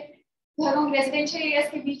जैसे घरों residential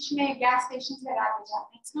areas के बीच में gas stations लगा दिए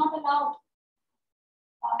जाते हैं. It's not allowed.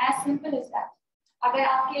 As simple as that. अगर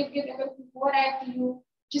आपके इर्द-गिर्द अगर कोई हो रहा है, you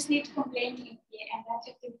just need to complain to EPA and that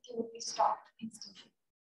activity will be stopped instantly.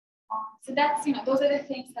 So that's, those are the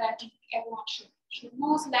things that I think everyone should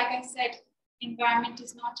know. So like I said, environment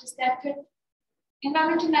is not just that good.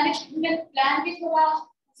 Environmental management plan भी थोड़ा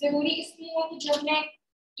ज़रूरी इसलिए है कि जब मैं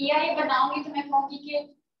EIA बनाऊंगी तो मैं कहूँगी कि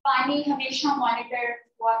पानी हमेशा monitor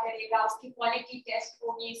हुआ करेगा, उसकी quality test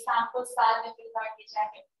होगी, sample साल में फिर बार किया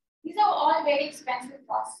जाएगा. These are all very expensive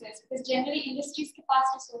processes because generally industries के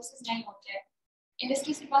पास resources नहीं होते हैं.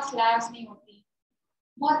 Industries के पास labs नहीं होती.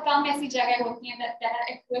 बहुत कम ऐसी जगह होती हैं that are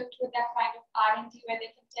equipped with that kind of R&D where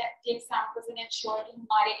they can take samples and ensure कि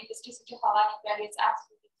हमारे industry से जो हवा निकल रही है it's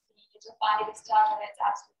absolutely clean, जो पानी discharge हो रहा है it's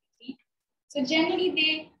absolutely clean. So generally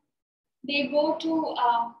they go to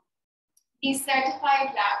these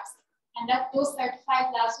certified labs and that those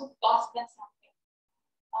certified labs would cost them something.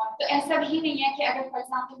 तो ऐसा भी नहीं है कि अगर for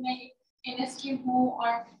example मैं industry हूँ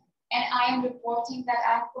और and I am reporting that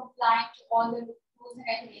I am compliant to all the rules and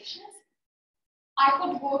regulations. I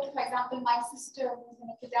could go to, for example, my sister who's an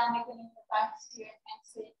academic in university and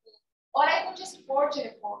say, or I could just forge a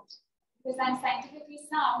report because I'm scientifically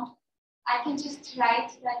sound. I can just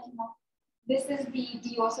write that this is the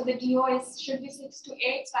DO. So the DO should be 6 to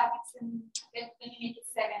 8. So I can then make it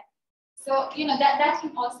 7. So that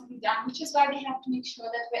can also be done, which is why they have to make sure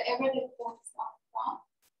that wherever the report is coming from,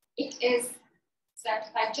 it is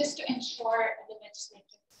certified just to ensure the legislative.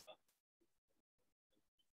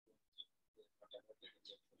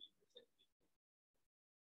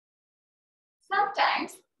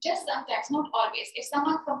 Sometimes, just sometimes, not always. If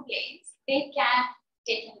someone complains, they can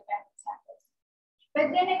take independent samples. But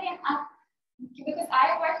then again, because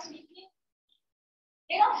I work in EPA,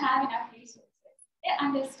 they don't have enough resources. They're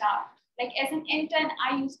understaffed. Like as an intern,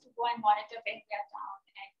 I used to go and monitor Bengal town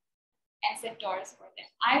and set doors for them.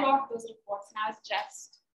 I wrote those reports and I was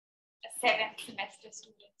just a 7th semester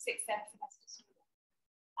student, 6th, 7th semester student.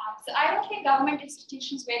 So I don't think government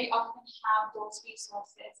institutions very often have those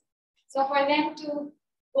resources. So for them to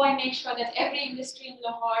go and make sure that every industry in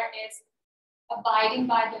Lahore is abiding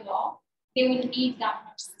by the law, they will need that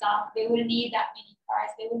much staff, they will need that many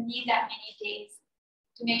cars, they will need that many days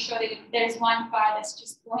to make sure that if there's one car that's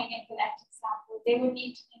just going and collecting samples, they will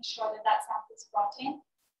need to ensure that that sample is brought in.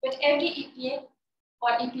 But every EPA or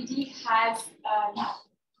EPD has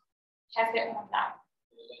their own lab.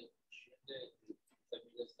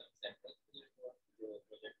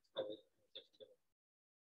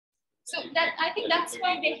 So that I think that's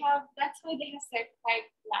why they have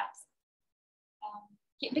certified labs.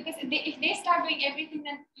 Because if they start doing everything,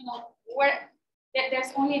 then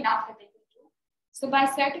there's only enough that they can do. So by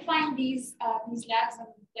certifying these labs,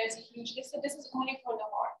 there's a huge list. So this is only for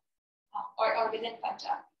Lahore or within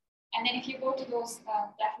Punjab. And then if you go to those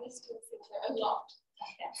that list, you'll see there are a lot of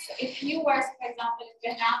them. So if you were, for example, if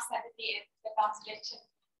Vietnam suddenly becomes rich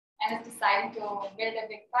and is deciding to build a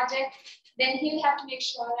big project, then he'll have to make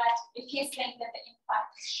sure that if he's saying that the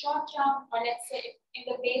impact is short-term, or let's say in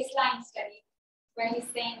the baseline study, where he's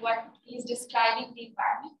saying what he's describing the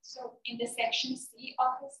environment. So in the section C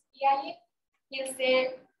of his EIA, he'll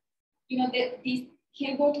say,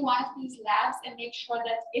 he'll go to one of these labs and make sure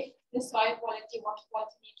that if the soil quality, water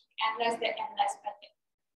quality need to be analyzed, they're analyzed by them.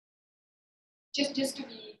 Just to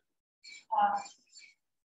be,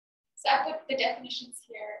 so I put the definitions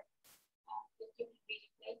here. You can read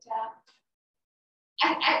it later.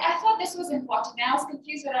 I thought this was important, and I was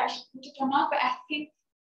confused whether I should put it or not, but I think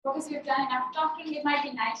because we've done enough talking, it might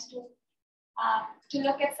be nice to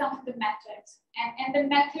look at some of the methods. And the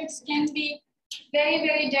methods can be very,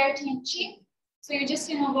 very dirty and cheap. So you just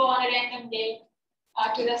go on a random day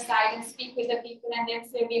to the site and speak with the people and then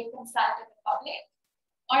say we've consulted the public.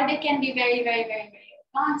 Or they can be very, very, very, very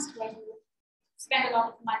advanced, where you spend a lot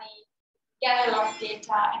of money, gather a lot of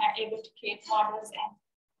data, and are able to create models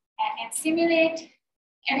and simulate.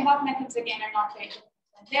 Ad hoc methods, again, are not very difficult.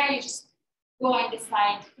 There you just go and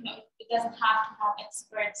decide, it doesn't have to have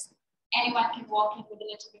experts. Anyone can walk in with a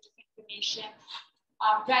little bit of information,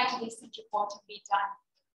 write a recent report and be done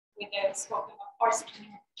with the scoping or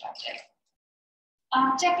screening of the project.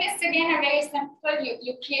 Checklists, again, are very simple.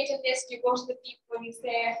 You create a list, you go to the people, you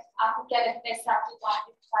say, forget if there's something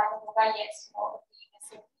yes, no,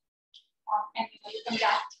 and you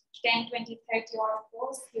conduct 10, 20, 30 or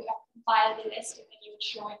those, you compile the list and then you would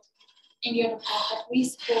show it in your report that we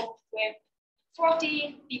spoke with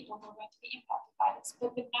 40 people who are going to be impacted by this,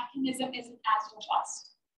 but the mechanism isn't as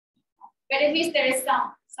robust. But at least there is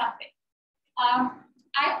something.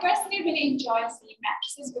 I personally really enjoy seeing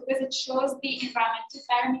matrices because it shows the environmental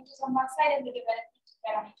parameters on one side and the developmental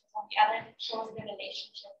parameters on the other, and it shows the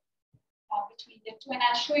relationship between the two. And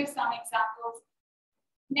I'll show you some examples.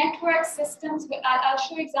 Network systems, I'll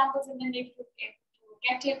show you examples and then if you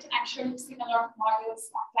get it, I'm sure you've seen a lot of models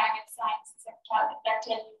on climate science, etc., that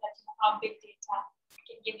tell you that how big data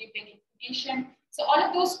can give you big information. So all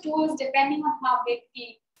of those tools, depending on how big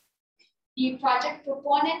the project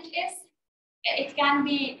proponent is, it can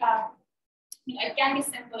be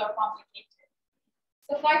simple or complicated.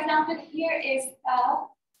 So for example, here is a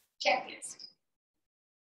checklist.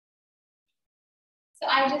 So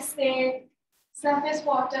I just say surface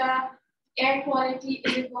water, air quality,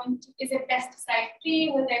 is it pesticide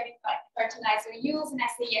free? Will there be fertilizer used? And I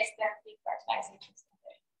say yes, there will be fertilizer used in the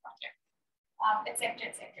project, etc.,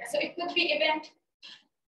 etc. So it could be event.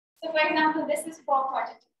 So for example, this is for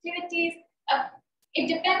project activities. It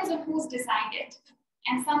depends on who's designed it.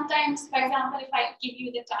 And sometimes, for example, if I give you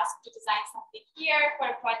the task to design something here for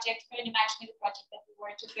a project, for an imaginary project that we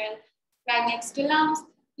were to build right next to lumps,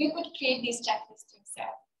 you could create these checklists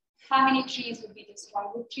yourself. How many trees would be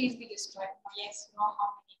destroyed? Would trees be destroyed? Yes, no, how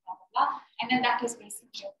many, blah, blah, blah. And then that is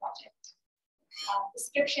basically your project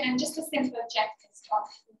description and just a simple checklist of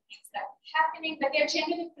things that are happening, but they're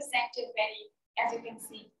generally presented very, as you can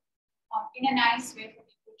see, in a nice way for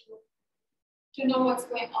people to know what's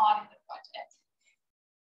going on in the project.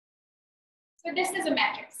 So this is a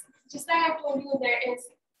matrix. Just like I told you, there is,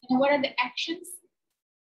 what are the actions?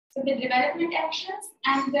 So the development actions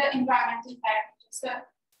and the environmental parameters. So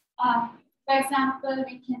for example,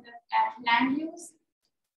 we can look at land use,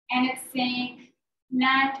 and it's saying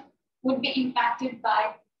land would be impacted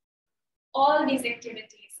by all these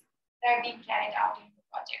activities that are being carried out in the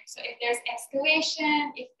project. So if there's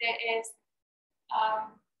excavation, if there is,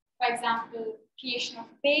 for example, creation of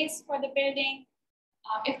base for the building,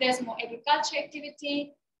 if there's more agriculture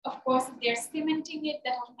activity, of course, if they're cementing it,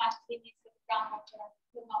 that automatically means that the groundwater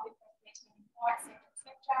will not be percolating anymore, etc., etc.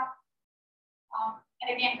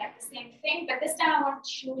 And again, like the same thing, but this time I want to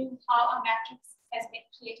show you how a matrix has been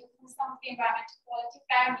created from some of the environmental quality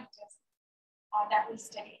parameters that we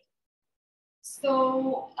studied.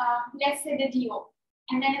 So let's say the DO,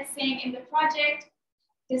 and then it's saying in the project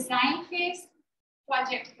design phase,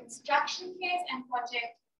 project construction phase, and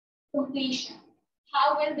project completion,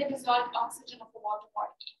 how will the dissolved oxygen of the water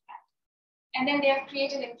body impact? And then they have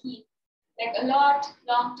created a key, like a lot,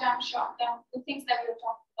 long-term, short-term, the things that we were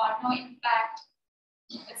talking about, no impact,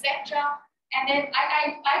 etc. And then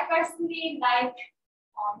I personally like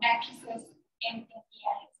matrices in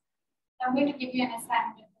EIAs. So I'm going to give you an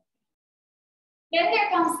assignment. Then there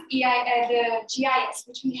comes EIA, the GIS,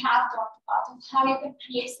 which we have talked about, and how you can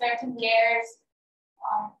create certain layers.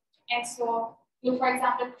 And so you, for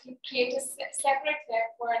example, create a separate layer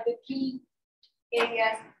for the key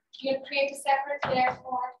areas. You'll create a separate layer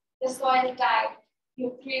for the soil type.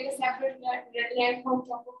 You'll create a separate layer for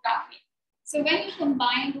topography. So when you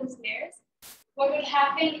combine those layers, what would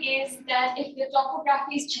happen is that if the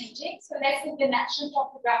topography is changing, so let's say the natural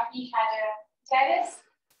topography had a terrace,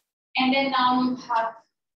 and then now you have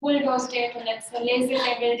bulldozed it, or let's say laser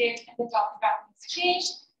leveled it, and the topography has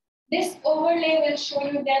changed. This overlay will show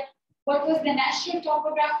you that what was the natural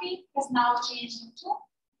topography has now changed into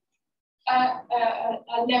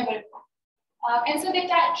a level. And so they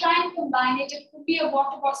try and combine it. It could be a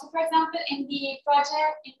water body. So, for example, in the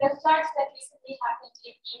project, in the floods that recently happened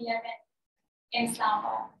in E11 in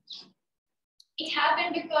Islamabad, it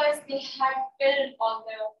happened because they had filled all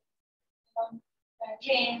the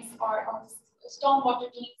drains or stormwater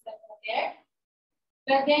drains that were there.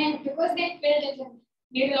 But then, because they filled it and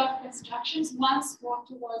made a lot of constructions, once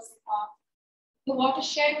water was, the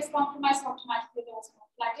watershed was compromised, automatically there was more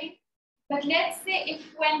flooding. But let's say if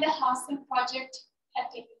when the housing project had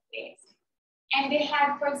taken place, and they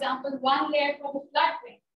had, for example, one layer for the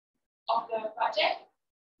floodplain of the project,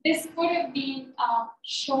 this could have been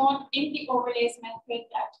shown in the overlays method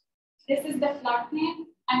that this is the floodplain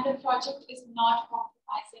and the project is not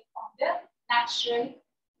compromising on the natural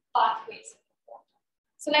pathways of the water.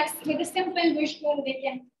 So like with a simple visual, they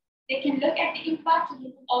can look at the impact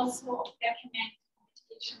and also recommend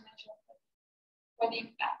mitigation measures for the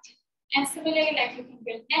impact. And similarly, like you can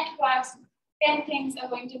build networks, 10 things are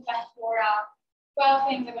going to impact flora, 12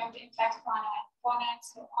 things are going to impact fauna, and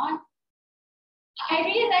so on. I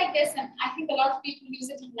really like this, and I think a lot of people use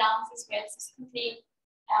it in labs as well, specifically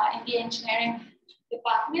in the engineering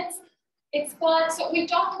departments. It's called, so we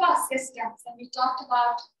talked about systems, and we talked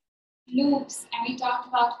about loops, and we talked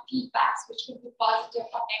about feedbacks, which could be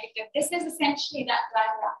positive or negative. This is essentially that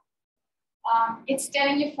diagram. It's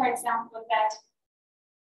telling you, for example, that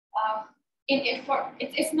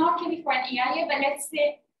it's not really for an EIA, but let's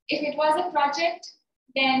say if it was a project,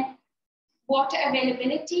 then water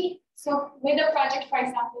availability. So with a project, for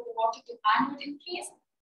example, the water demand would increase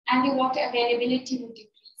and the water availability would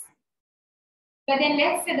decrease. But then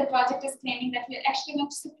let's say the project is claiming that we're actually going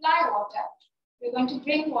to supply water. We're going to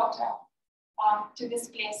bring water to this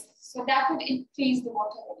place. So that would increase the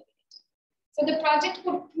water availability. So the project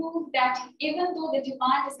would prove that even though the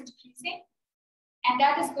demand is increasing, and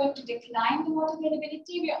that is going to decline the water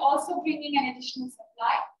availability, we're also bringing an additional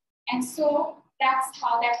supply. And so that's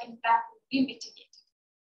how that impact will be mitigated.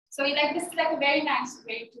 So this is like a very nice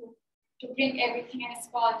way to bring everything, and it's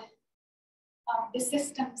called the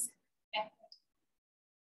systems method.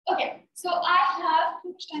 Okay, so I have, how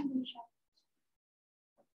much time do we have?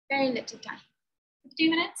 Very little time, 15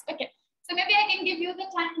 minutes? Okay, so maybe I can give you the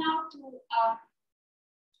time now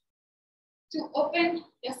to open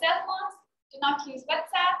your cell phones. Do not use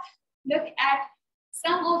WhatsApp. Look at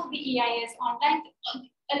some of the EIAs online.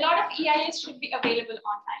 A lot of EIAs should be available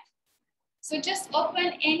online. So just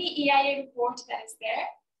open any EIA report that is there.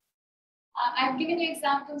 I've given you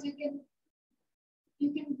examples. You can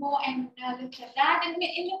go and look at that. And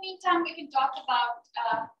in the meantime, we can talk about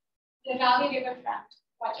the Ravi Riverfront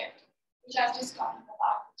project, which I was just talking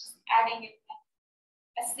about, which is adding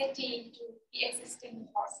a city to the existing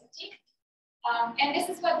city. And this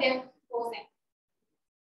is what they're proposing.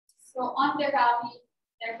 So on the Ravi,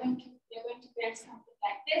 they're going to build something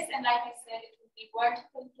like this, and like I said, it will be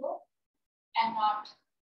vertical growth and not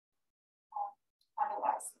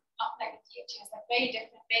otherwise, not like the DHS. They're very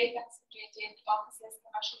different, very concentrated. The offices,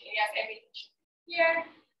 commercial areas, everything should be here.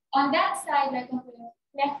 On that side, like on the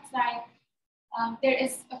left side, there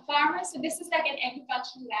is a farmer. So this is like an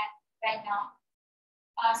agricultural land right now.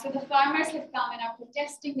 So the farmers have come and are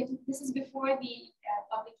protesting. This is before the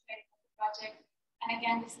public hearing of the project. And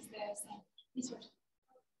again, this is the same.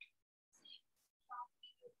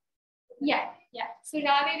 Yeah. So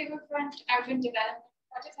Ravi Riverfront Urban Development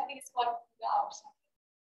Project, I think it's called or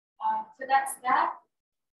something. So that's that,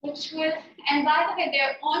 which will, and by the way,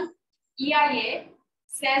 their own EIA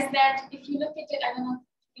says that if you look at it, I don't know if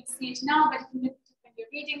you can see it now, but if you look at it when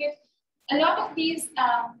you're reading it, a lot of these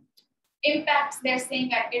impacts they're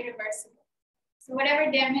saying are irreversible. So whatever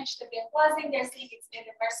damage that they're causing, they're saying it's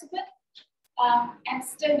irreversible, and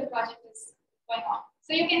still the project is going on.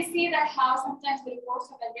 So you can see that how sometimes the reports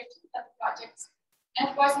have been written of the projects, and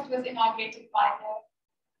of course it was inaugurated by the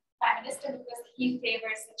Prime Minister because he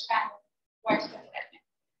favors such kind of vertical development.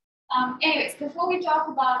 Anyways, before we talk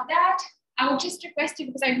about that, I would just request you,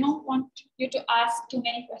 because I don't want you to ask too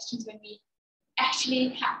many questions when we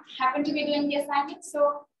actually happen to be doing the assignment.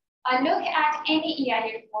 So look at any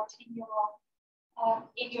EIA report in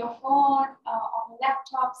your phone, on your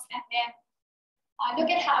laptops, and then look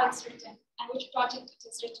at how it's written and which project it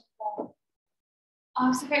is written for.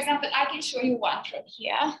 So for example, I can show you one from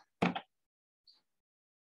here,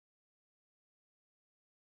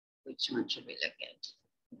 which Which one should we look at?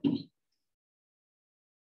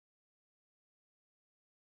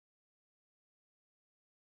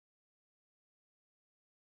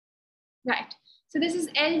 Right. So this is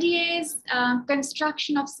LDA's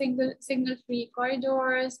construction of signal-free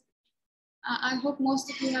corridors. I hope most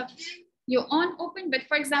of you have your own open, but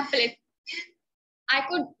for example, if I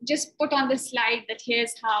could just put on the slide that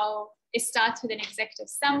here's how it starts with an executive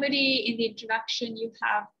summary. In the introduction, you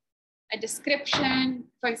have a description,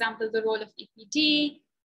 for example, the role of EPD,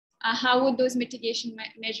 how would those mitigation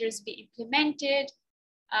measures be implemented,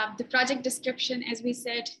 the project description, as we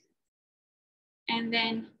said, and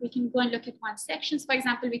then we can go and look at one section. For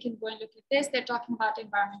example, we can go and look at this. They're talking about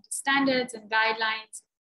environmental standards and guidelines.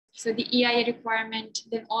 So the EIA requirement,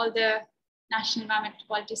 then all the national environmental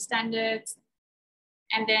quality standards,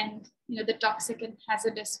 and then the toxic and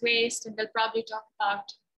hazardous waste, and they'll probably talk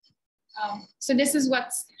about, so this is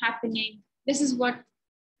what's happening. This is what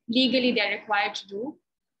legally they're required to do.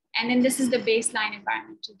 And then this is the baseline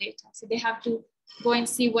environmental data. So they have to go and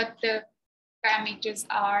see what the parameters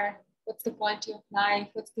are, what's the quality of life,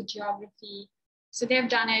 what's the geography. So they've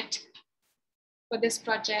done it for this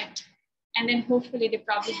project. And then hopefully they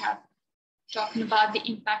probably have talking about the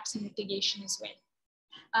impacts and mitigation as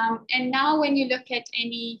well. And now when you look at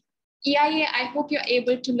any EIA, I hope you're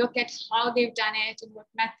able to look at how they've done it and what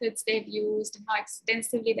methods they've used and how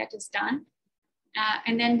extensively that is done.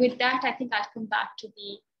 And then with that, I think I'll come back to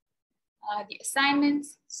the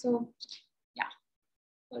assignments. So yeah,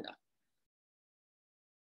 hold on.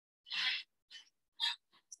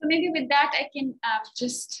 So maybe with that, I can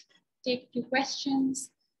just take a few questions.